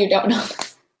how you don't know.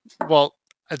 Well,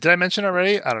 did I mention it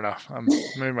already? I don't know.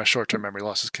 Maybe my short-term memory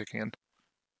loss is kicking in.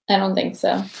 I don't think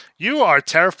so. You are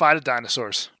terrified of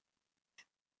dinosaurs.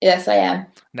 Yes, I am.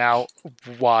 Now,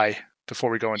 why?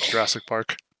 Before we go into Jurassic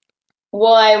Park.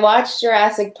 Well, I watched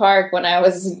Jurassic Park when I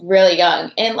was really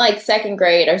young, in like second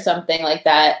grade or something like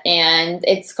that, and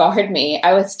it scarred me.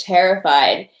 I was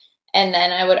terrified. And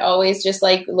then I would always just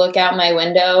like look out my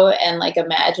window and like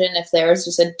imagine if there was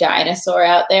just a dinosaur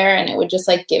out there, and it would just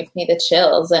like give me the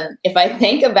chills. And if I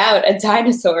think about a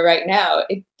dinosaur right now,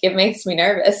 it makes me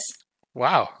nervous.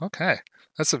 Wow. Okay.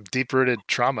 That's some deep-rooted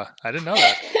trauma. I didn't know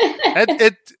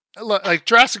that. Like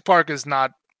Jurassic Park is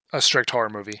not a strict horror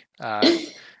movie.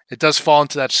 It does fall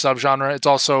into that subgenre. It's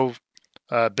also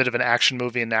a bit of an action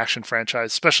movie and action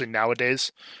franchise, especially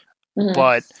nowadays. Mm-hmm.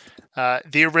 But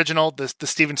the original, the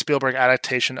Steven Spielberg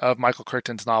adaptation of Michael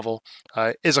Crichton's novel,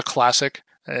 is a classic.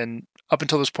 And up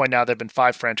until this point now, there have been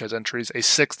 5 franchise entries. A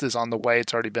 6th is on the way.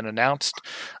 It's already been announced.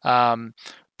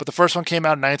 But the first one came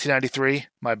out in 1993,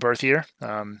 my birth year.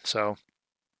 So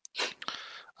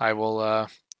I will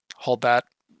hold that.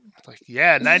 Like,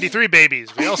 yeah, 93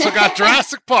 babies. We also got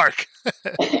Jurassic Park.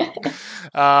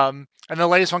 And the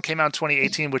latest one came out in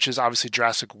 2018, which is obviously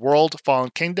Jurassic World, Fallen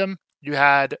Kingdom. You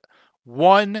had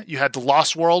The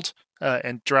Lost World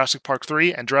and Jurassic Park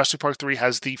 3. And Jurassic Park 3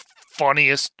 has the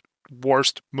funniest,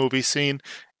 worst movie scene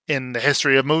in the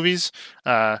history of movies.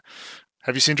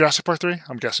 Have you seen Jurassic Park 3?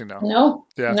 I'm guessing no. No.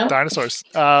 Yeah, no. Dinosaurs.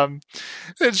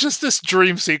 It's just this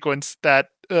dream sequence that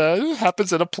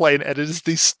happens in a plane, and it is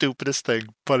the stupidest thing,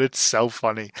 but it's so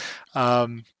funny.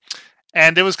 And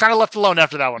it was kind of left alone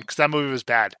after that one, because that movie was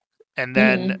bad. And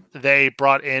then they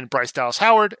brought in Bryce Dallas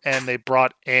Howard, and they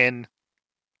brought in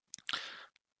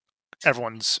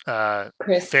everyone's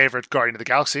favorite Guardian of the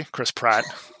Galaxy, Chris Pratt.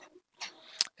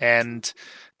 And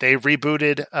they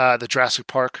rebooted the Jurassic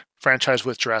Park franchise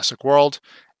with Jurassic World,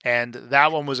 and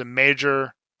that one was a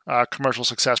major commercial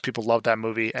success. People loved that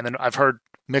movie. And then I've heard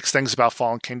mixed things about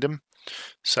Fallen Kingdom,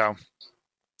 so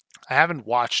I haven't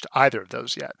watched either of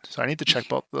those yet, so I need to check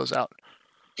both of those out.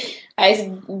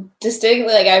 I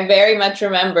distinctly, I very much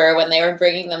remember when they were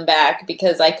bringing them back,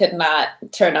 because I could not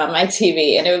turn on my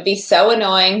TV, and it would be so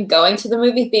annoying going to the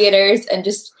movie theaters and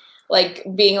just like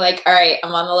being like, all right,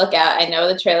 I'm on the lookout. I know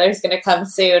the trailer is going to come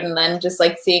soon. And then just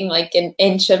like seeing like an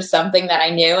inch of something that I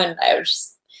knew, and I was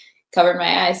just covered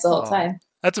my eyes the whole time.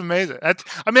 That's amazing. That's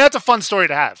a fun story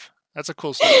to have. That's a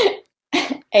cool story.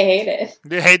 I hate it.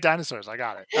 You hate dinosaurs. I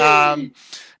got it.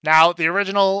 Now, the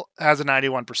original has a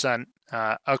 91%,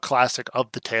 a classic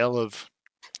of the tale of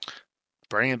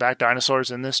bringing back dinosaurs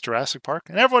in this Jurassic Park.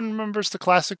 And everyone remembers the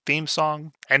classic theme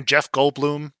song and Jeff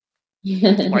Goldblum.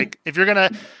 Like, if you're going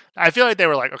to... I feel like they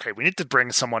were like, okay, we need to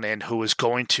bring someone in who is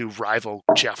going to rival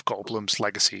Jeff Goldblum's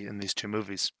legacy in these two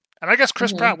movies. And I guess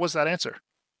Chris Pratt was that answer.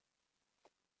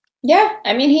 Yeah,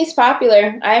 I mean, he's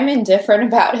popular. I'm indifferent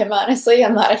about him, honestly.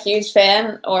 I'm not a huge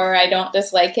fan, or I don't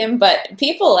dislike him, but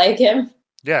people like him.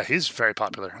 Yeah, he's very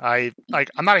popular. I'm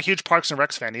not a huge Parks and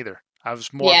Recs fan either. I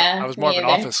was more of an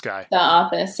Office guy. The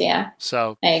Office, yeah.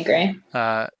 So I agree.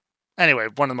 Anyway,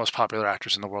 one of the most popular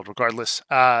actors in the world, regardless.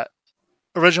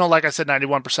 Original, like I said,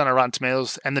 91% on Rotten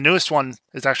Tomatoes, and the newest one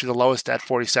is actually the lowest at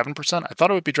 47%. I thought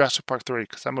it would be Jurassic Park 3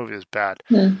 because that movie is bad.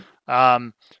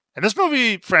 And this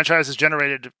movie franchise has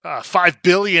generated $5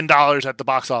 billion at the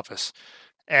box office.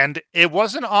 And it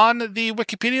wasn't on the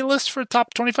Wikipedia list for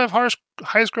top 25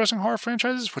 highest grossing horror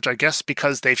franchises, which I guess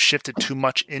because they've shifted too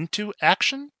much into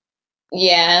action.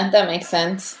 Yeah, that makes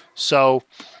sense. So,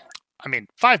 I mean,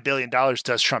 $5 billion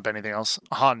does trump anything else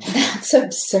on That's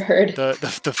absurd.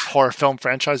 the horror film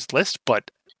franchise list, but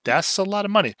that's a lot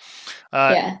of money.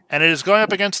 Yeah. And it is going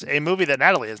up against a movie that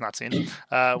Natalie has not seen,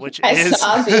 which is...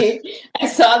 I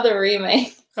saw the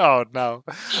remake. Oh, no.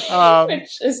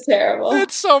 Which is terrible.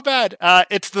 It's so bad.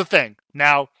 It's The Thing.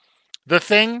 Now, The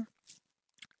Thing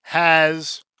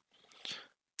has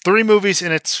 3 movies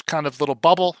in its kind of little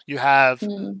bubble. You have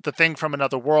The Thing from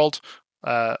Another World,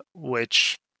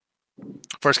 which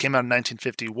first came out in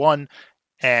 1951,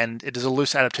 and it is a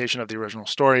loose adaptation of the original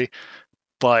story,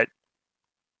 but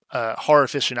horror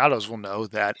aficionados will know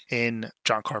that in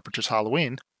John Carpenter's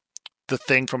Halloween, The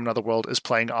Thing from Another World is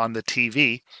playing on the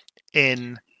TV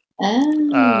in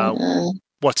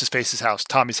what's his face's house,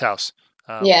 Tommy's house.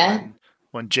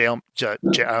 When I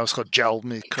was called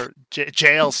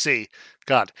JLC,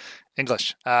 God,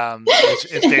 English,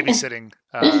 is babysitting.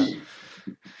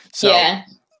 So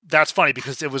that's funny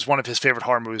because it was one of his favorite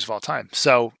horror movies of all time.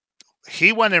 So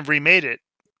he went and remade it,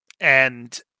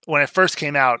 and when it first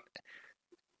came out,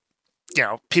 you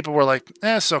know, people were like,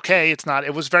 it's okay. It's not.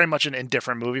 It was very much an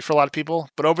indifferent movie for a lot of people.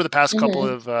 But over the past couple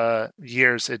of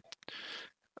years,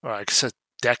 like I said,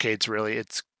 decades really,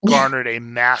 it's garnered a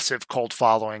massive cult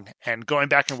following. And going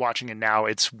back and watching it now,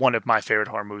 it's one of my favorite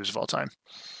horror movies of all time.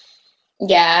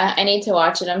 Yeah, I need to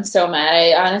watch it. I'm so mad.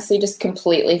 I honestly just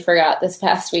completely forgot this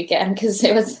past weekend because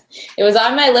it was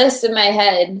on my list in my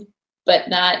head, but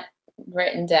not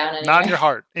written down anywhere. Not in your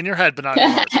heart. In your head, but not in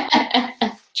your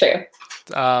heart. True.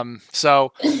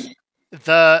 So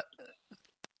the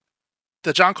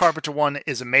John Carpenter one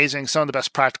is amazing. Some of the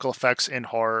best practical effects in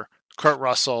horror. Kurt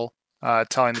Russell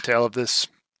telling the tale of this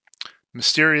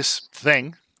mysterious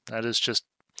thing that is just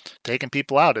taking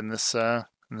people out in this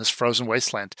frozen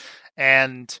wasteland.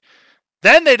 And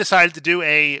then they decided to do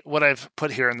what I've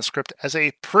put here in the script as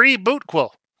a pre-bootquel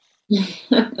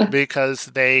because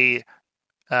they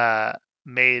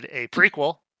made a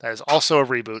prequel that is also a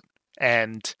reboot,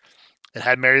 and it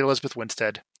had Mary Elizabeth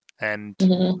Winstead, and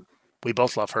we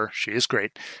both love her. She is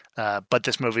great. But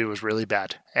this movie was really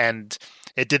bad. And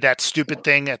it did that stupid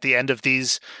thing at the end of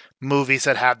these movies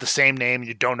that have the same name.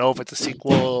 You don't know if it's a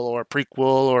sequel or a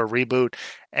prequel or a reboot.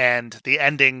 And the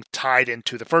ending tied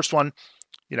into the first one.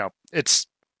 You know,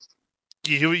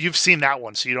 you've seen that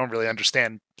one, so you don't really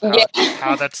understand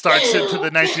how that starts into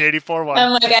the 1984 one.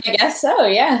 I'm like, I guess so,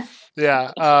 yeah.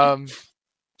 Yeah.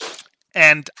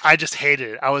 And I just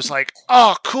hated it. I was like,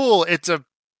 oh, cool. It's a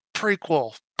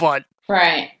prequel, but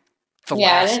right.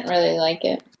 I didn't really like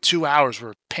it. 2 hours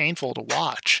were painful to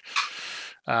watch.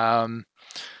 And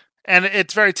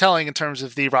it's very telling in terms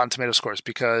of the Rotten Tomato scores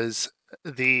because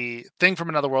The Thing from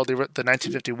Another World, the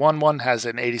 1951 one, has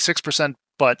an 86%,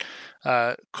 but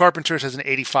Carpenter's has an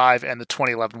 85%, and the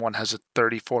 2011 one has a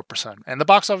 34%. And the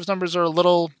box office numbers are a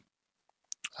little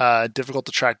difficult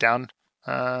to track down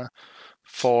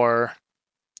for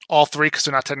all three because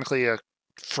they're not technically a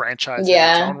franchise in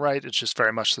its own right. It's just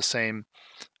very much the same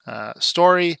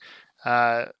story.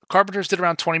 Carpenter's did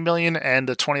around 20 million, and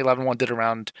the 2011 one did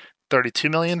around 32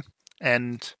 million.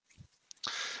 And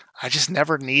I just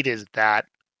never needed that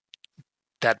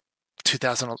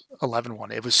 2011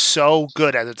 one. It was so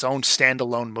good as its own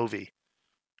standalone movie.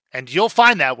 And you'll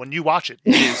find that when you watch it.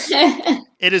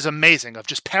 It is amazing of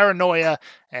just paranoia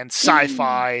and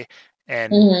sci-fi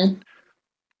and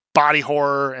body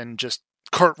horror and just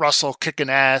Kurt Russell kicking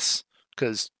ass,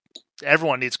 because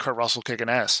everyone needs Kurt Russell kicking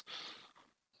ass.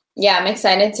 Yeah, I'm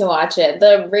excited to watch it.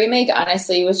 The remake,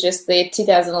 honestly, was just the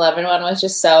 2011 one was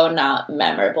just so not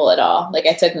memorable at all. Like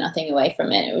I took nothing away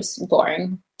from it. It was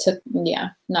boring.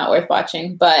 Not worth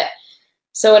watching. But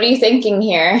so what are you thinking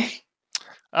here?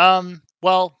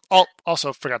 Well,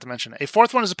 also forgot to mention a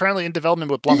fourth one is apparently in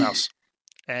development with Blumhouse.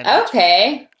 And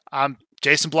okay.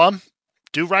 Jason Blum,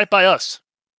 do right by us.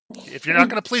 If you're not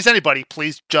going to please anybody,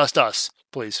 please just us,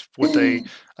 please, with a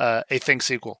Thing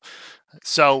sequel.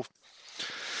 So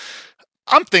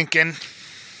I'm thinking,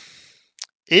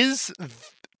 is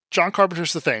John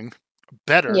Carpenter's The Thing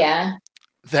better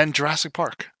than Jurassic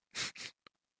Park?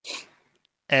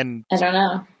 And I don't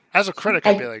know. As a critic,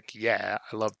 I'd be like, yeah,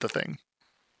 I love The Thing.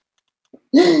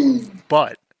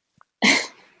 But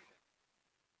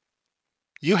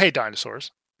you hate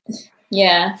dinosaurs.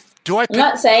 Yeah. I'm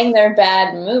not saying they're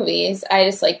bad movies. I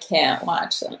just can't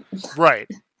watch them. Right.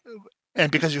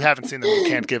 And because you haven't seen them, you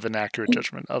can't give an accurate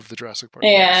judgment of the Jurassic Park.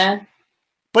 Yeah. Movies.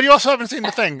 But you also haven't seen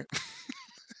The Thing.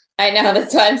 I know,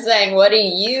 that's what I'm saying. What are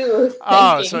you thinking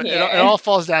Oh, so here? It all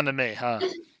falls down to me, huh?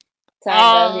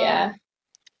 Kind of, yeah.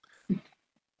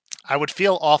 I would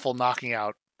feel awful knocking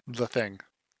out The Thing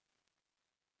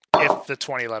if the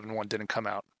 2011 one didn't come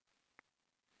out.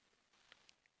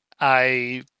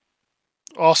 I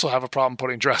also have a problem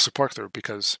putting Jurassic Park through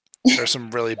because there's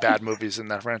some really bad movies in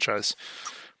that franchise.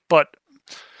 But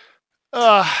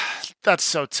that's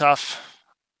so tough.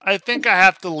 I think I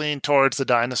have to lean towards the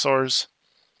dinosaurs.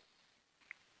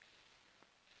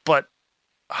 But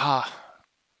I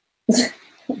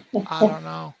don't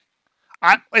know.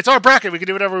 It's our bracket. We can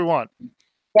do whatever we want.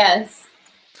 Yes.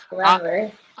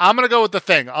 Remember. I'm going to go with The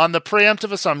Thing on the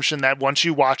preemptive assumption that once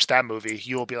you watch that movie,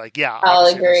 you will be like, yeah.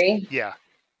 I'll agree. Yeah.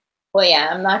 Well, yeah,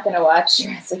 I'm not going to watch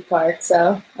Jurassic Park,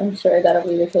 so I'm sure that'll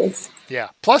be the case. Yeah.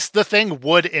 Plus, The Thing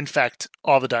would infect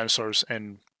all the dinosaurs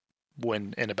and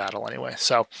win in a battle anyway.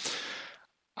 So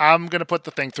I'm going to put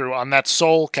The Thing through on that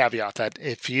sole caveat that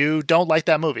if you don't like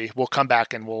that movie, we'll come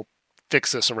back and we'll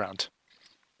fix this around.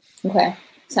 Okay.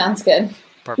 Sounds good.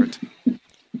 Perfect.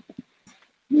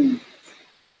 All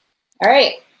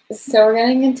right. So we're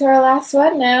getting into our last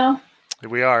one now. Here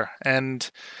we are.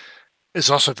 And it's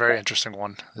also a very interesting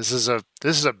one. This is a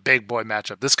big boy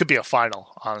matchup. This could be a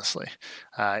final, honestly.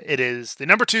 It is the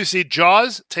number 2 seed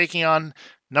Jaws taking on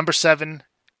number 7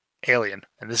 Alien.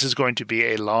 And this is going to be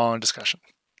a long discussion.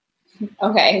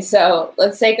 Okay, so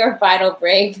let's take our final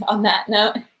break on that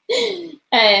note.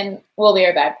 And we'll be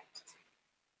right back.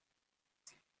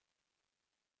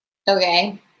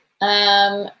 Okay.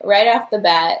 Right off the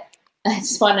bat, I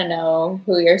just want to know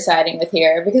who you're siding with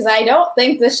here, because I don't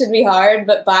think this should be hard,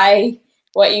 but by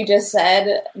what you just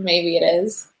said, maybe it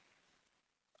is.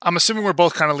 I'm assuming we're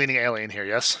both kind of leaning Alien here,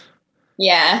 yes?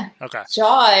 Yeah. Okay.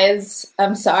 Jaws,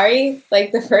 I'm sorry.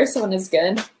 The first one is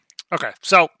good. Okay,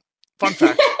 so, fun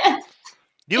fact.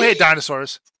 You hate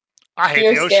dinosaurs. I hate the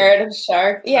ocean. You're scared of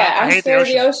sharks? Yeah, I'm scared of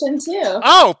the ocean too.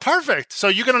 Oh, perfect. So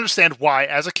you can understand why,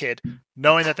 as a kid,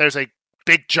 knowing that there's a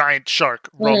big giant shark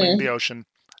roaming the ocean,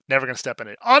 never going to step in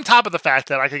it. On top of the fact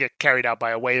that I could get carried out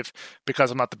by a wave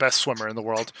because I'm not the best swimmer in the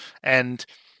world. And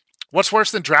what's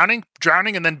worse than drowning?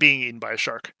 Drowning and then being eaten by a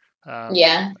shark.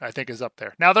 I think is up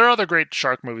there. Now, there are other great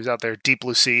shark movies out there. Deep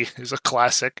Blue Sea is a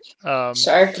classic.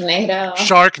 Sharknado.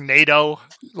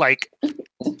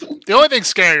 The only thing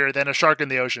scarier than a shark in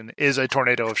the ocean is a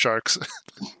tornado of sharks.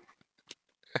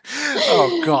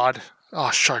 Oh, God.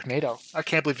 Oh, Sharknado. I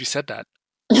can't believe you said that.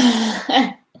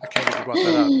 I can't believe you brought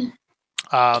that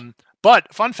up.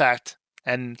 But, fun fact,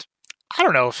 and I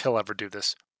don't know if he'll ever do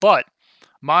this, but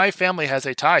my family has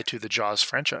a tie to the Jaws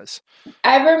franchise.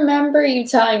 I remember you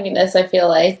telling me this, I feel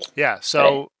like. Yeah,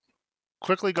 so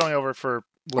quickly going over for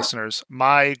listeners,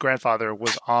 my grandfather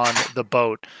was on the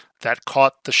boat that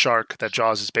caught the shark that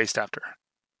Jaws is based after.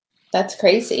 That's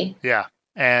crazy. Yeah,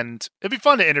 and it'd be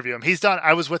fun to interview him.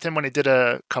 I was with him when he did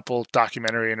a couple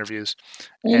documentary interviews,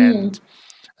 and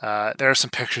there are some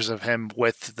pictures of him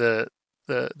with the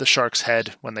shark's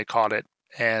head when they caught it,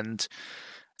 and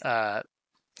so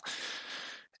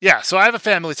I have a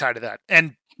family tie to that.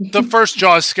 And the first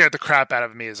Jaws scared the crap out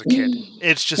of me as a kid.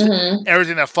 It's just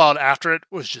everything that followed after it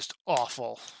was just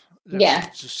awful.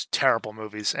 It's just terrible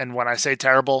movies. And when I say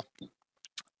terrible,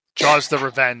 Jaws: The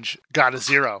Revenge got a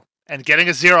 0. And getting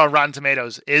a 0 on Rotten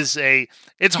Tomatoes it's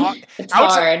hard. It's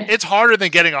hard. It's harder than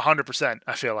getting 100%,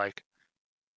 I feel like.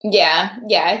 Yeah,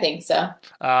 I think so.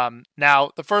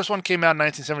 Now, the first one came out in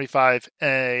 1975,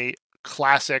 a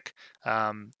classic,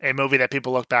 a movie that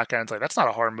people look back at and it's like, that's not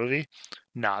a horror movie.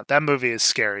 No, that movie is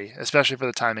scary, especially for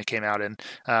the time it came out in.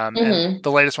 And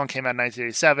the latest one came out in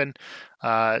 1987,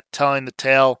 telling the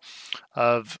tale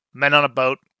of men on a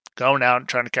boat going out and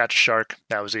trying to catch a shark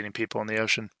that was eating people in the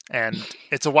ocean. And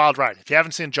it's a wild ride. If you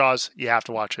haven't seen Jaws, you have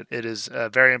to watch it. It is a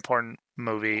very important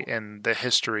movie in the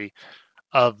history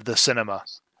of the cinema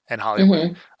and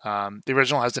Hollywood. The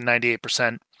original has a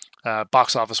 98%.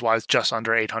 Box office wise, just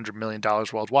under $800 million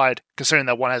worldwide. Considering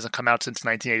that one hasn't come out since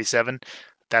 1987,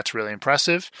 that's really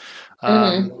impressive.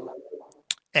 And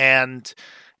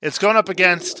it's going up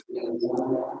against,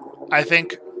 I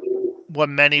think, what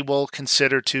many will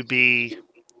consider to be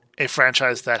a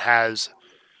franchise that has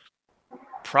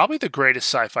probably the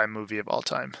greatest sci-fi movie of all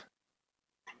time.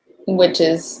 Which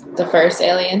is the first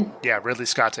Alien? Yeah, Ridley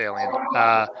Scott's Alien.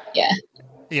 Yeah.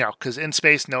 You know, because in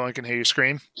space, no one can hear you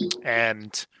scream.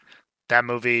 And that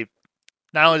movie,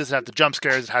 not only does it have the jump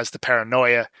scares, it has the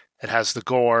paranoia, it has the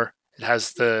gore, it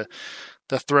has the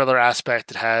thriller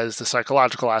aspect, it has the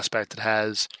psychological aspect, it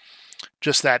has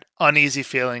just that uneasy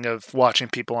feeling of watching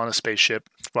people on a spaceship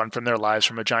run from their lives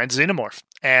from a giant xenomorph.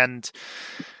 And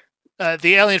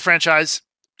the Alien franchise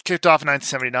kicked off in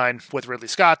 1979 with Ridley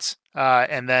Scott's,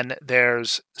 and then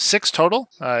there's 6 total,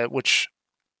 which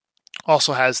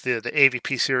also has the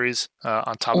AVP series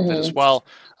on top of it as well.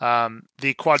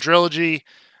 The quadrilogy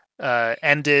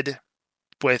ended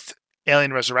with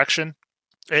Alien Resurrection.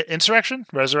 Insurrection?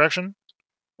 Resurrection?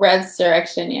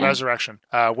 Resurrection, yeah. Resurrection,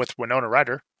 with Winona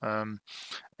Ryder and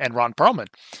Ron Perlman.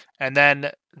 And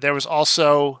then there was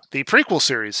also the prequel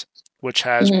series, which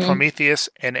has Prometheus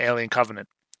and Alien Covenant.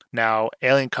 Now,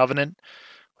 Alien Covenant,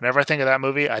 whenever I think of that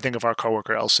movie, I think of our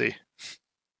coworker, Elsie.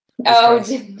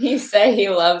 Didn't he say he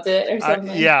loved it or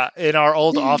something? Yeah, in our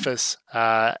old office,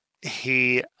 I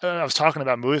was talking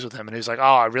about movies with him, and he was like, "Oh,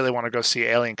 I really want to go see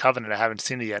Alien Covenant. I haven't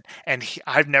seen it yet." And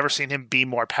I've never seen him be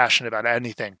more passionate about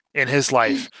anything in his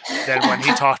life than when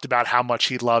he talked about how much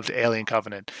he loved Alien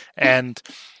Covenant. And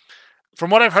from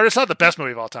what I've heard, it's not the best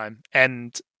movie of all time.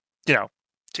 And you know,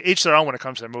 to each their own when it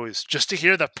comes to their movies. Just to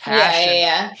hear the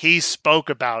passion he spoke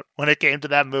about when it came to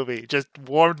that movie just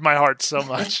warmed my heart so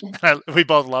much. We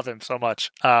both love him so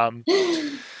much.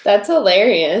 That's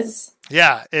hilarious.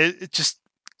 Yeah, it just,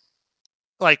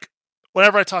 like,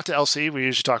 whenever I talk to LC, we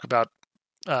usually talk about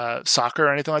soccer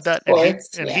or anything like that.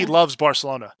 Sports, and he loves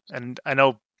Barcelona. And I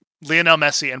know Lionel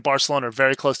Messi and Barcelona are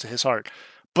very close to his heart.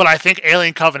 But I think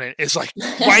Alien Covenant is like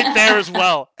right there as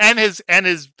well, and his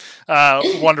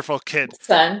wonderful kid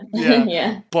son.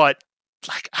 Yeah. But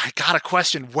like, I got a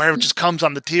question where it just comes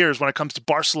on the tiers when it comes to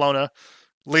Barcelona,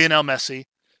 Lionel Messi,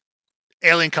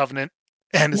 Alien Covenant,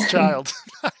 and his child.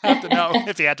 I have to know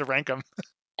if he had to rank them.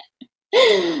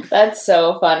 That's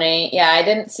so funny. Yeah, I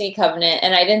didn't see Covenant,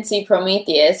 and I didn't see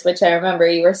Prometheus, which I remember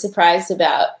you were surprised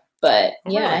about. But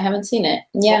Oh, really? I haven't seen it.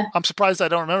 Yeah. Well, I'm surprised I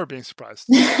don't remember being surprised.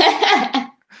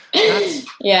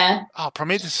 Yeah. Oh,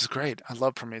 Prometheus is great. I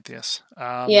love Prometheus.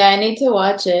 Yeah, I need to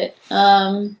watch it.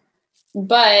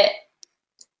 But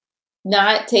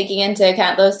not taking into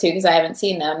account those two because I haven't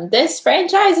seen them. This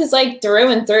franchise is like through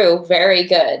and through very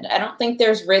good. I don't think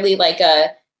there's really like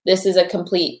this is a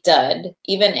complete dud.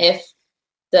 Even if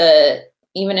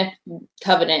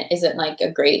Covenant isn't like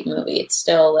a great movie, it's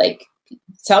still like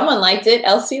someone liked it.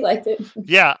 Elsie liked it.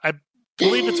 Yeah, I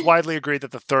believe it's widely agreed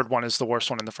that the third one is the worst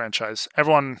one in the franchise.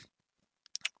 Everyone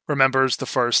remembers the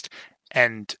first,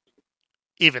 and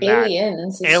even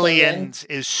Aliens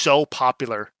is so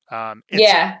popular.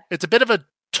 It's a bit of a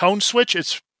tone switch.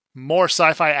 It's more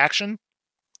sci-fi action.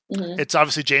 Mm-hmm. It's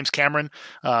obviously James Cameron,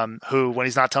 who, when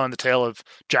he's not telling the tale of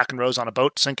Jack and Rose on a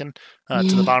boat sinking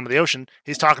to the bottom of the ocean,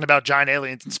 he's talking about giant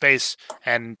aliens in space,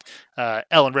 and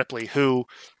Ellen Ripley, who,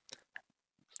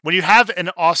 when you have an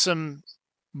awesome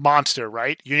monster,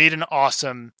 right, you need an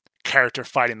awesome character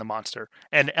fighting the monster.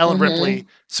 And Ellen Ripley,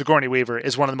 Sigourney Weaver,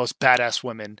 is one of the most badass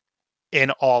women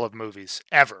in all of movies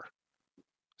ever.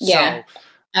 Yeah, so,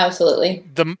 absolutely.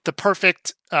 The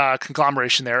perfect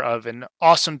conglomeration there of an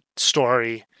awesome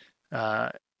story,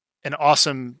 an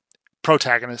awesome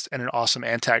protagonist, and an awesome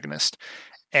antagonist.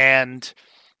 And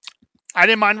I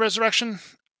didn't mind Resurrection.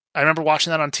 I remember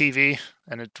watching that on TV,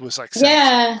 and it was like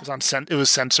it was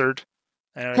censored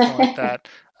and everything like that.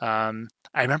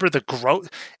 I remember the growth.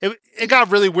 It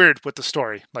got really weird with the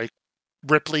story, like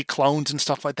Ripley clones and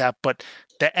stuff like that. But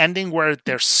the ending where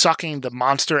they're sucking the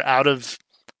monster out of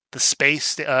the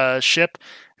space ship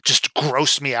just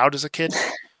grossed me out as a kid.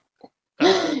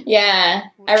 Yeah,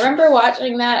 I remember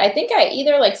watching that. I think I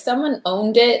either like someone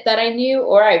owned it that I knew,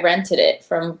 or I rented it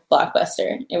from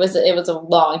Blockbuster. It was a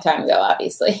long time ago,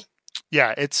 obviously.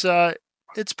 Yeah, it's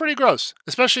pretty gross.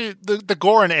 Especially the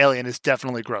gore in Alien is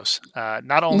definitely gross.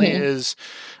 Not only is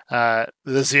the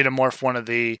xenomorph one of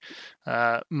the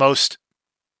most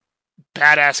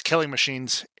badass killing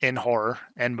machines in horror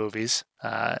and movies,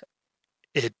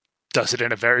 it does it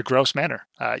in a very gross manner.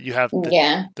 You have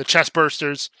the chest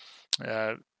bursters.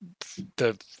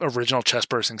 The original chest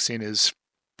bursting scene is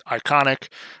iconic.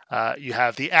 You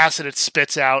have the acid it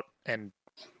spits out and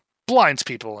blinds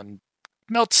people and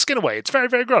melts skin away. It's very,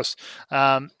 very gross.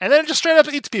 And then it just straight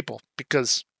up eats people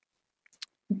because...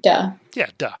 Duh. Yeah,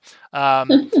 duh.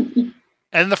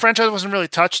 And the franchise wasn't really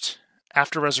touched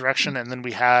after Resurrection, and then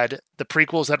we had the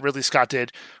prequels that Ridley Scott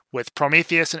did with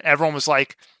Prometheus, and everyone was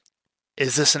like,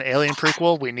 is this an Alien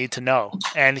prequel? We need to know.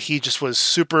 And he just was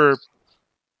super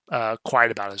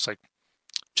quiet about it. It's like,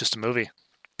 just a movie.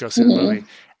 Go see the movie.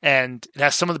 And it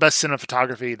has some of the best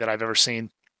cinematography that I've ever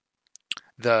seen.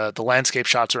 The landscape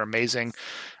shots are amazing.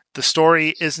 The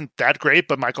story isn't that great,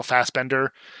 but Michael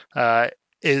Fassbender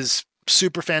is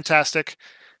super fantastic.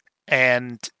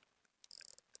 And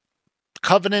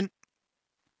Covenant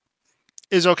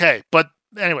is okay. But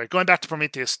anyway, going back to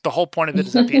Prometheus, the whole point of it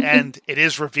is at the end, it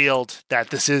is revealed that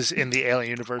this is in the Alien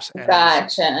universe. And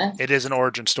Gotcha. it is an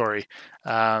origin story.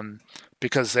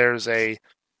 Because there's a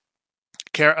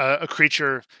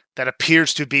creature that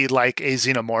appears to be like a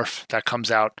xenomorph that comes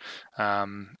out.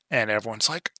 And everyone's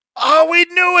like, oh, we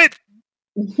knew it!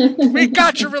 We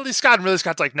got you, Ridley Scott. And Ridley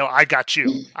Scott's like, no, I got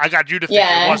you. I got you to think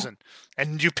it wasn't.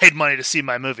 And you paid money to see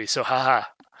my movie, so haha.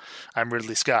 I'm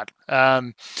Ridley Scott.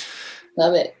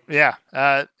 Love it. Yeah,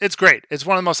 it's great. It's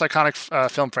one of the most iconic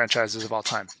film franchises of all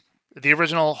time. The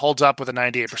original holds up with a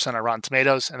 98% on Rotten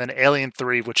Tomatoes, and then Alien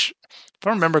 3, which, if I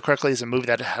remember correctly, is a movie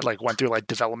that had went through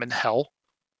development hell.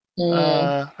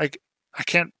 I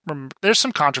can't remember. There's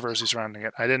some controversy surrounding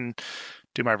it. I didn't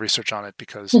do my research on it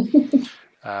because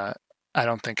I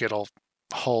don't think it'll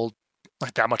hold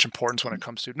that much importance when it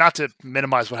comes to, not to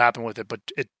minimize what happened with it, but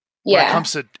when it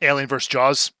comes to Alien vs.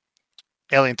 Jaws,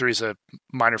 Alien 3 is a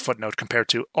minor footnote compared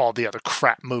to all the other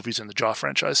crap movies in the Jaws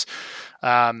franchise.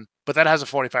 But that has a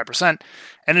 45%,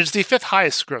 and it's the 5th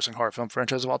highest grossing horror film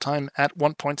franchise of all time at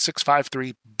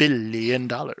 $1.653 billion.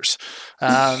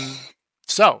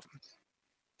 So,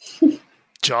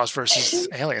 Jaws versus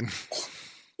Alien.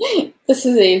 This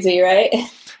is easy, right?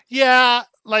 Yeah,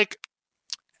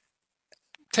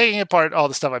 taking apart all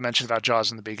the stuff I mentioned about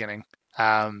Jaws in the beginning,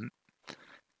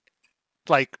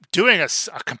 doing a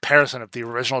comparison of the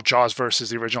original Jaws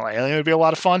versus the original Alien would be a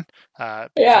lot of fun.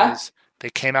 Because they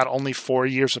came out only 4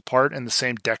 years apart in the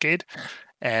same decade,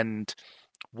 and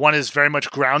one is very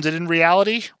much grounded in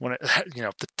reality. When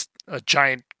a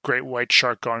giant great white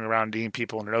shark going around eating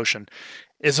people in an ocean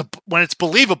when it's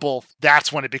believable,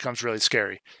 that's when it becomes really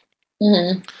scary.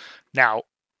 Mm-hmm. Now,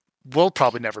 we'll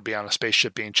probably never be on a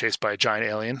spaceship being chased by a giant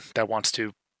alien that wants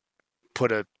to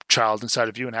put a child inside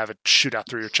of you and have it shoot out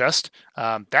through your chest.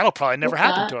 That'll probably never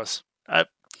happen to us.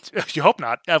 You hope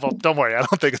not. Well, don't worry. I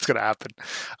don't think it's going to happen.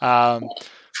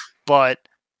 But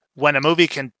when a movie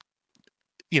can,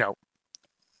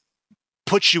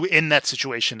 put you in that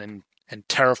situation and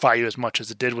terrify you as much as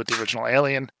it did with the original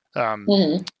Alien,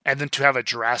 and then to have a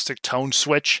drastic tone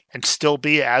switch and still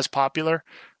be as popular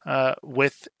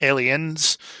with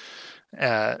Aliens,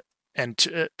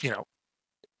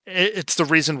 it's the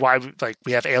reason why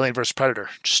we have Alien versus Predator,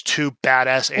 just two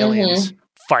badass aliens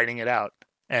fighting it out,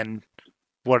 and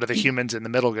what are the humans in the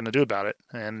middle going to do about it?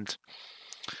 And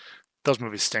those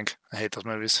movies stink. I hate those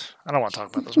movies. I don't want to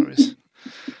talk about those movies.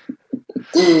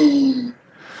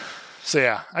 So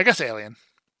yeah, I guess Alien.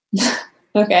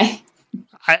 Okay.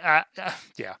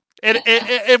 Yeah.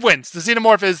 It wins. The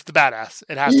Xenomorph is the badass.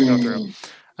 It has to go through.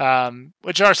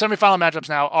 Which our semifinal matchups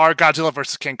now are Godzilla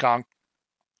versus King Kong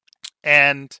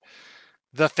and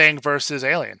The Thing versus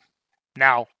Alien.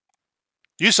 Now,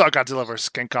 you saw Godzilla versus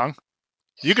King Kong.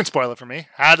 You can spoil it for me.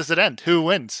 How does it end? Who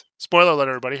wins? Spoiler alert,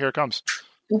 everybody. Here it comes.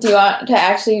 Do you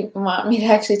want me to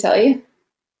actually tell you?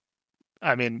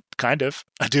 I mean, kind of.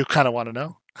 I do kind of want to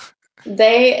know.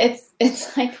 It's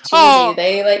cheesy. Oh,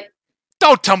 They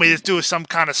don't tell me this do some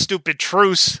kind of stupid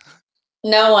truce.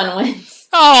 No one wins.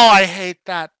 Oh, I hate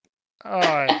that. Oh,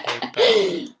 I hate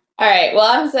that. All right. Well,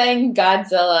 I'm saying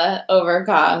Godzilla over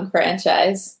Kong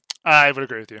franchise. I would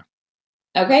agree with you.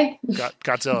 Okay.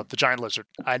 Godzilla, the giant lizard.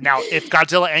 Now, if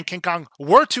Godzilla and King Kong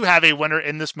were to have a winner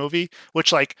in this movie,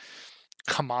 which,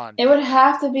 come on. It would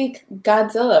have to be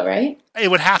Godzilla, right?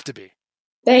 It would have to be.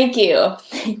 Thank you.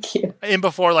 And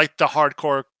before, the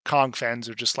hardcore Kong fans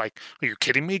are just like, are you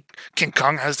kidding me? King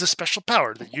Kong has this special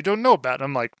power that you don't know about. And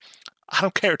I'm like, I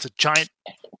don't care. It's a giant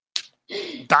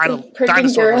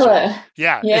dinosaur. Gorilla.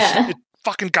 Yeah. It's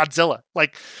fucking Godzilla.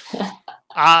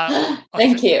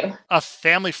 Thank you. A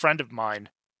family friend of mine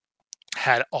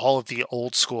had all of the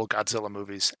old school Godzilla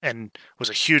movies and was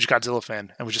a huge Godzilla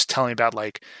fan and was just telling me about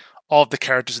all of the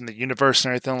characters in the universe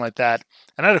and everything like that.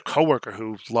 And I had a coworker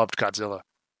who loved Godzilla.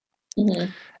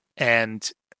 Mm-hmm.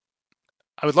 And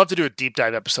I would love to do a deep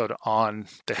dive episode on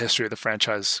the history of the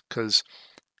franchise because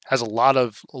it has a lot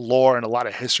of lore and a lot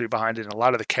of history behind it, and a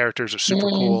lot of the characters are super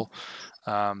cool.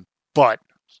 But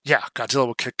yeah, Godzilla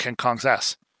will kick King Kong's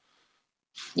ass.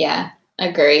 Yeah,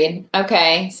 agreed.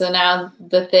 Okay, so now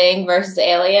The Thing versus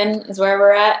Alien is where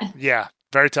we're at. Yeah,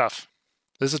 very tough.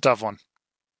 This is a tough one.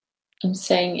 I'm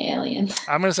saying Alien.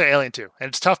 I'm going to say Alien too. And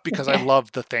it's tough because I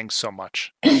love The Thing so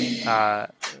much.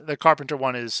 The Carpenter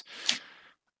one is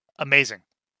amazing.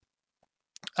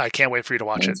 I can't wait for you to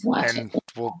watch it. And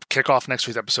we'll kick off next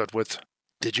week's episode with,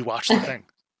 did you watch The Thing?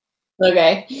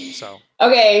 Okay, so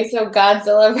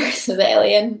Godzilla versus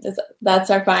Alien, that's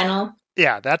our final?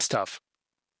 Yeah, that's tough.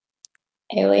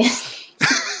 Alien.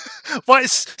 What?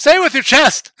 Say it with your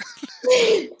chest.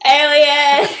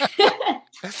 Alien.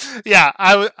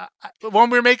 Yeah, when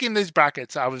we were making these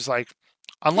brackets, I was like,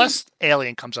 unless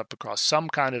Alien comes up across some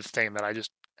kind of thing that I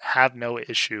just have no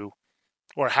issue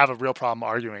or have a real problem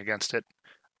arguing against it,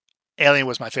 Alien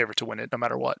was my favorite to win it, no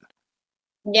matter what.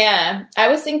 Yeah, I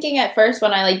was thinking at first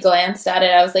when I glanced at it,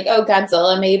 I was like, oh,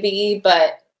 Godzilla maybe,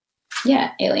 but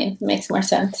yeah, Alien makes more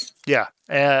sense. Yeah,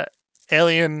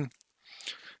 Alien,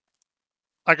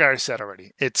 like I already said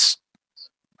already, it's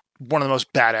one of the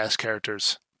most badass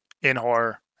characters in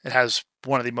horror. It has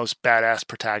one of the most badass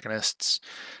protagonists.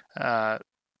 I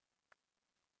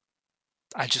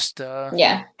just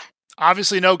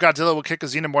obviously know Godzilla will kick a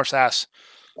xenomorph's ass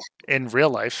in real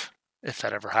life if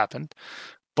that ever happened,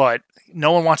 but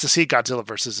no one wants to see Godzilla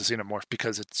versus a xenomorph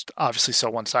because it's obviously so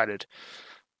one-sided.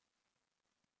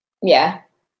 Yeah,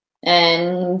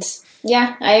 and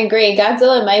yeah, I agree.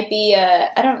 Godzilla might be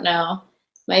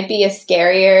might be a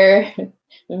scarier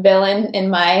villain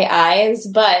in my eyes,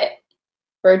 but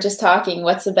we're just talking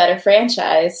what's a better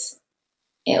franchise?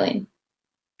 Alien.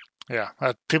 Yeah,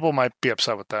 people might be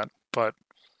upset with that, but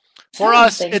for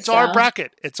us, it's our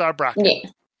bracket. It's our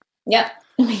bracket. Yeah.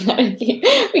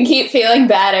 We keep feeling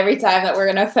bad every time that we're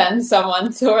going to offend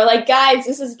someone. So we're like, guys,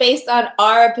 this is based on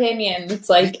our opinion. It's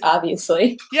like,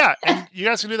 obviously. Yeah, and you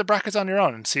guys can do the brackets on your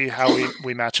own and see how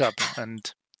we match up.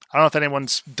 And I don't know if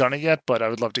anyone's done it yet, but I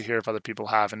would love to hear if other people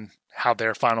have and how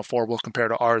their Final Four will compare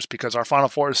to ours, because our Final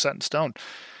Four is set in stone.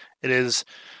 It is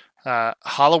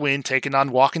Halloween taking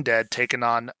on Walking Dead, taking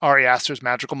on Ari Aster's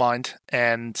Magical Mind,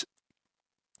 and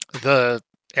the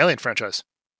Alien franchise.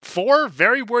 4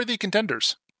 very worthy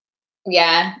contenders.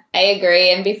 Yeah, I agree.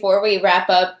 And before we wrap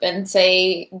up and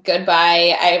say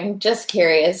goodbye, I'm just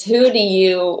curious, who do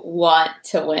you want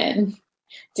to win?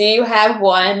 Do you have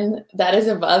one that is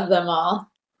above them all?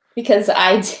 Because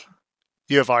I do.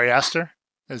 You have Ari Aster?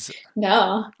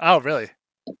 No. Oh, really?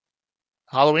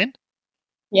 Halloween?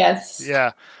 Yes.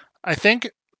 Yeah. I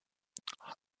think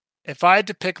if I had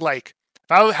to pick, if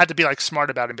I had to be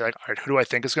smart about it and be like, all right, who do I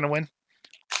think is going to win?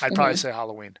 I'd probably say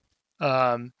Halloween.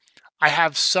 I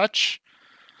have such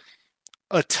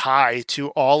a tie to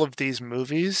all of these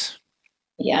movies.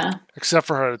 Yeah. Except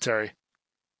for Hereditary.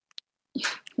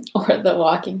 Or The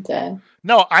Walking Dead.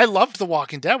 No, I loved The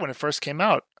Walking Dead when it first came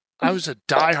out. I was a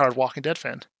diehard Walking Dead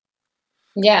fan.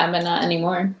 Yeah, but not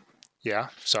anymore. Yeah,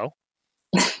 so?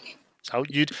 So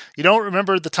you don't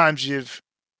remember the times you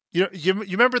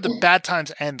remember the bad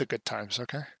times and the good times,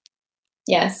 okay?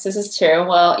 Yes, this is true.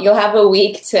 Well, you'll have a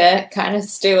week to kind of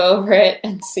stew over it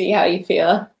and see how you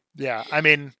feel. Yeah, I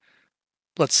mean,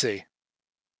 let's see.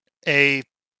 A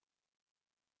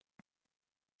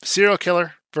serial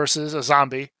killer versus a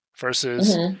zombie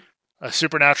versus a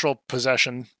supernatural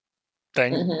possession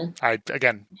thing.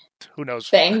 Again, who knows?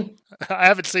 Thing. I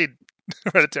haven't seen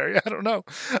Hereditary. I don't know.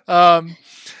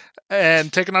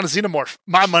 And taking on a xenomorph.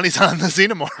 My money's on the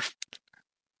xenomorph.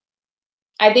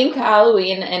 I think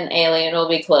Halloween and Alien will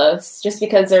be close, just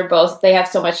because they have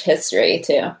so much history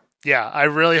too. Yeah, I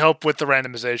really hope with the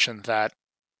randomization that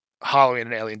Halloween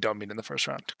and Alien don't meet in the first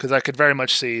round, because I could very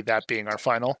much see that being our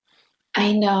final.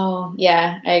 I know.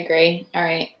 Yeah, I agree. All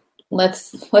right,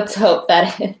 let's hope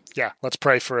that is. Yeah, let's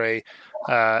pray for a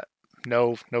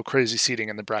no crazy seating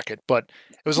in the bracket. But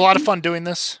it was a lot of fun doing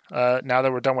this. Now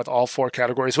that we're done with all 4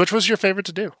 categories, which was your favorite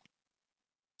to do?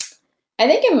 I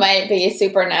think it might be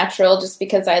Supernatural, just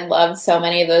because I loved so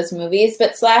many of those movies,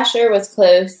 but Slasher was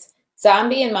close.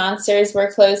 Zombie and Monsters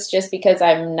were close just because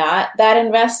I'm not that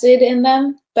invested in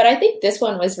them. But I think this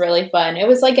one was really fun. It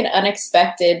was an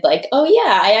unexpected, oh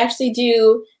yeah, I actually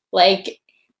do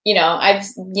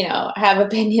have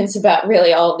opinions about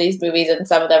really all of these movies, and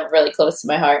some of them are really close to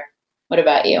my heart. What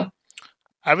about you?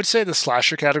 I would say the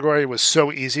Slasher category was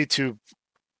so easy to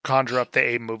conjure up the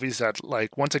 8 movies that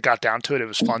once it got down to it, it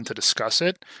was fun to discuss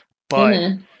it.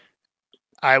 But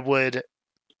I would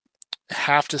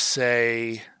have to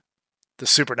say the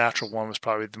Supernatural one was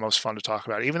probably the most fun to talk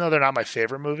about. Even though they're not my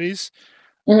favorite movies,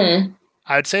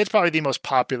 I'd say it's probably the most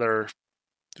popular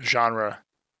genre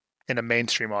in a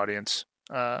mainstream audience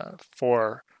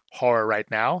for horror right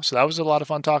now. So that was a lot of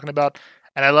fun talking about.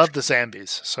 And I love the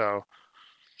zombies. So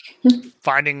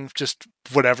finding just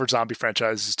whatever zombie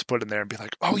franchises to put in there and be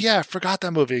like, oh yeah, I forgot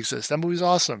that movie exists. That movie's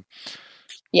awesome.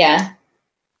 Yeah.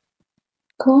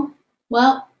 Cool.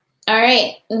 Well, all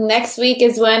right. Next week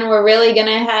is when we're really going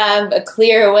to have a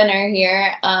clear winner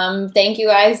here. Thank you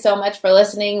guys so much for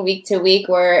listening week to week.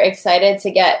 We're excited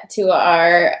to get to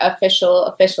our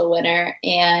official winner,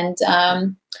 and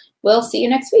we'll see you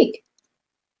next week.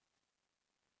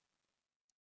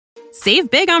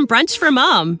 Save big on brunch for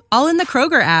mom, all in the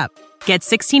Kroger app. Get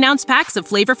 16-ounce packs of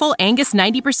flavorful Angus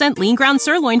 90% lean ground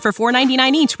sirloin for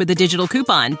 $4.99 each with a digital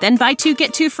coupon. Then buy 2,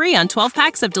 get 2 free on 12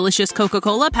 packs of delicious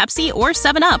Coca-Cola, Pepsi, or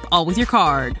 7-Up, all with your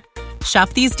card. Shop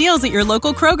these deals at your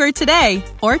local Kroger today,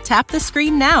 or tap the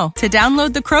screen now to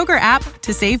download the Kroger app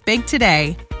to save big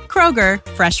today. Kroger,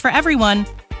 fresh for everyone.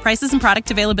 Prices and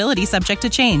product availability subject to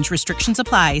change. Restrictions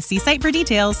apply. See site for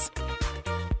details.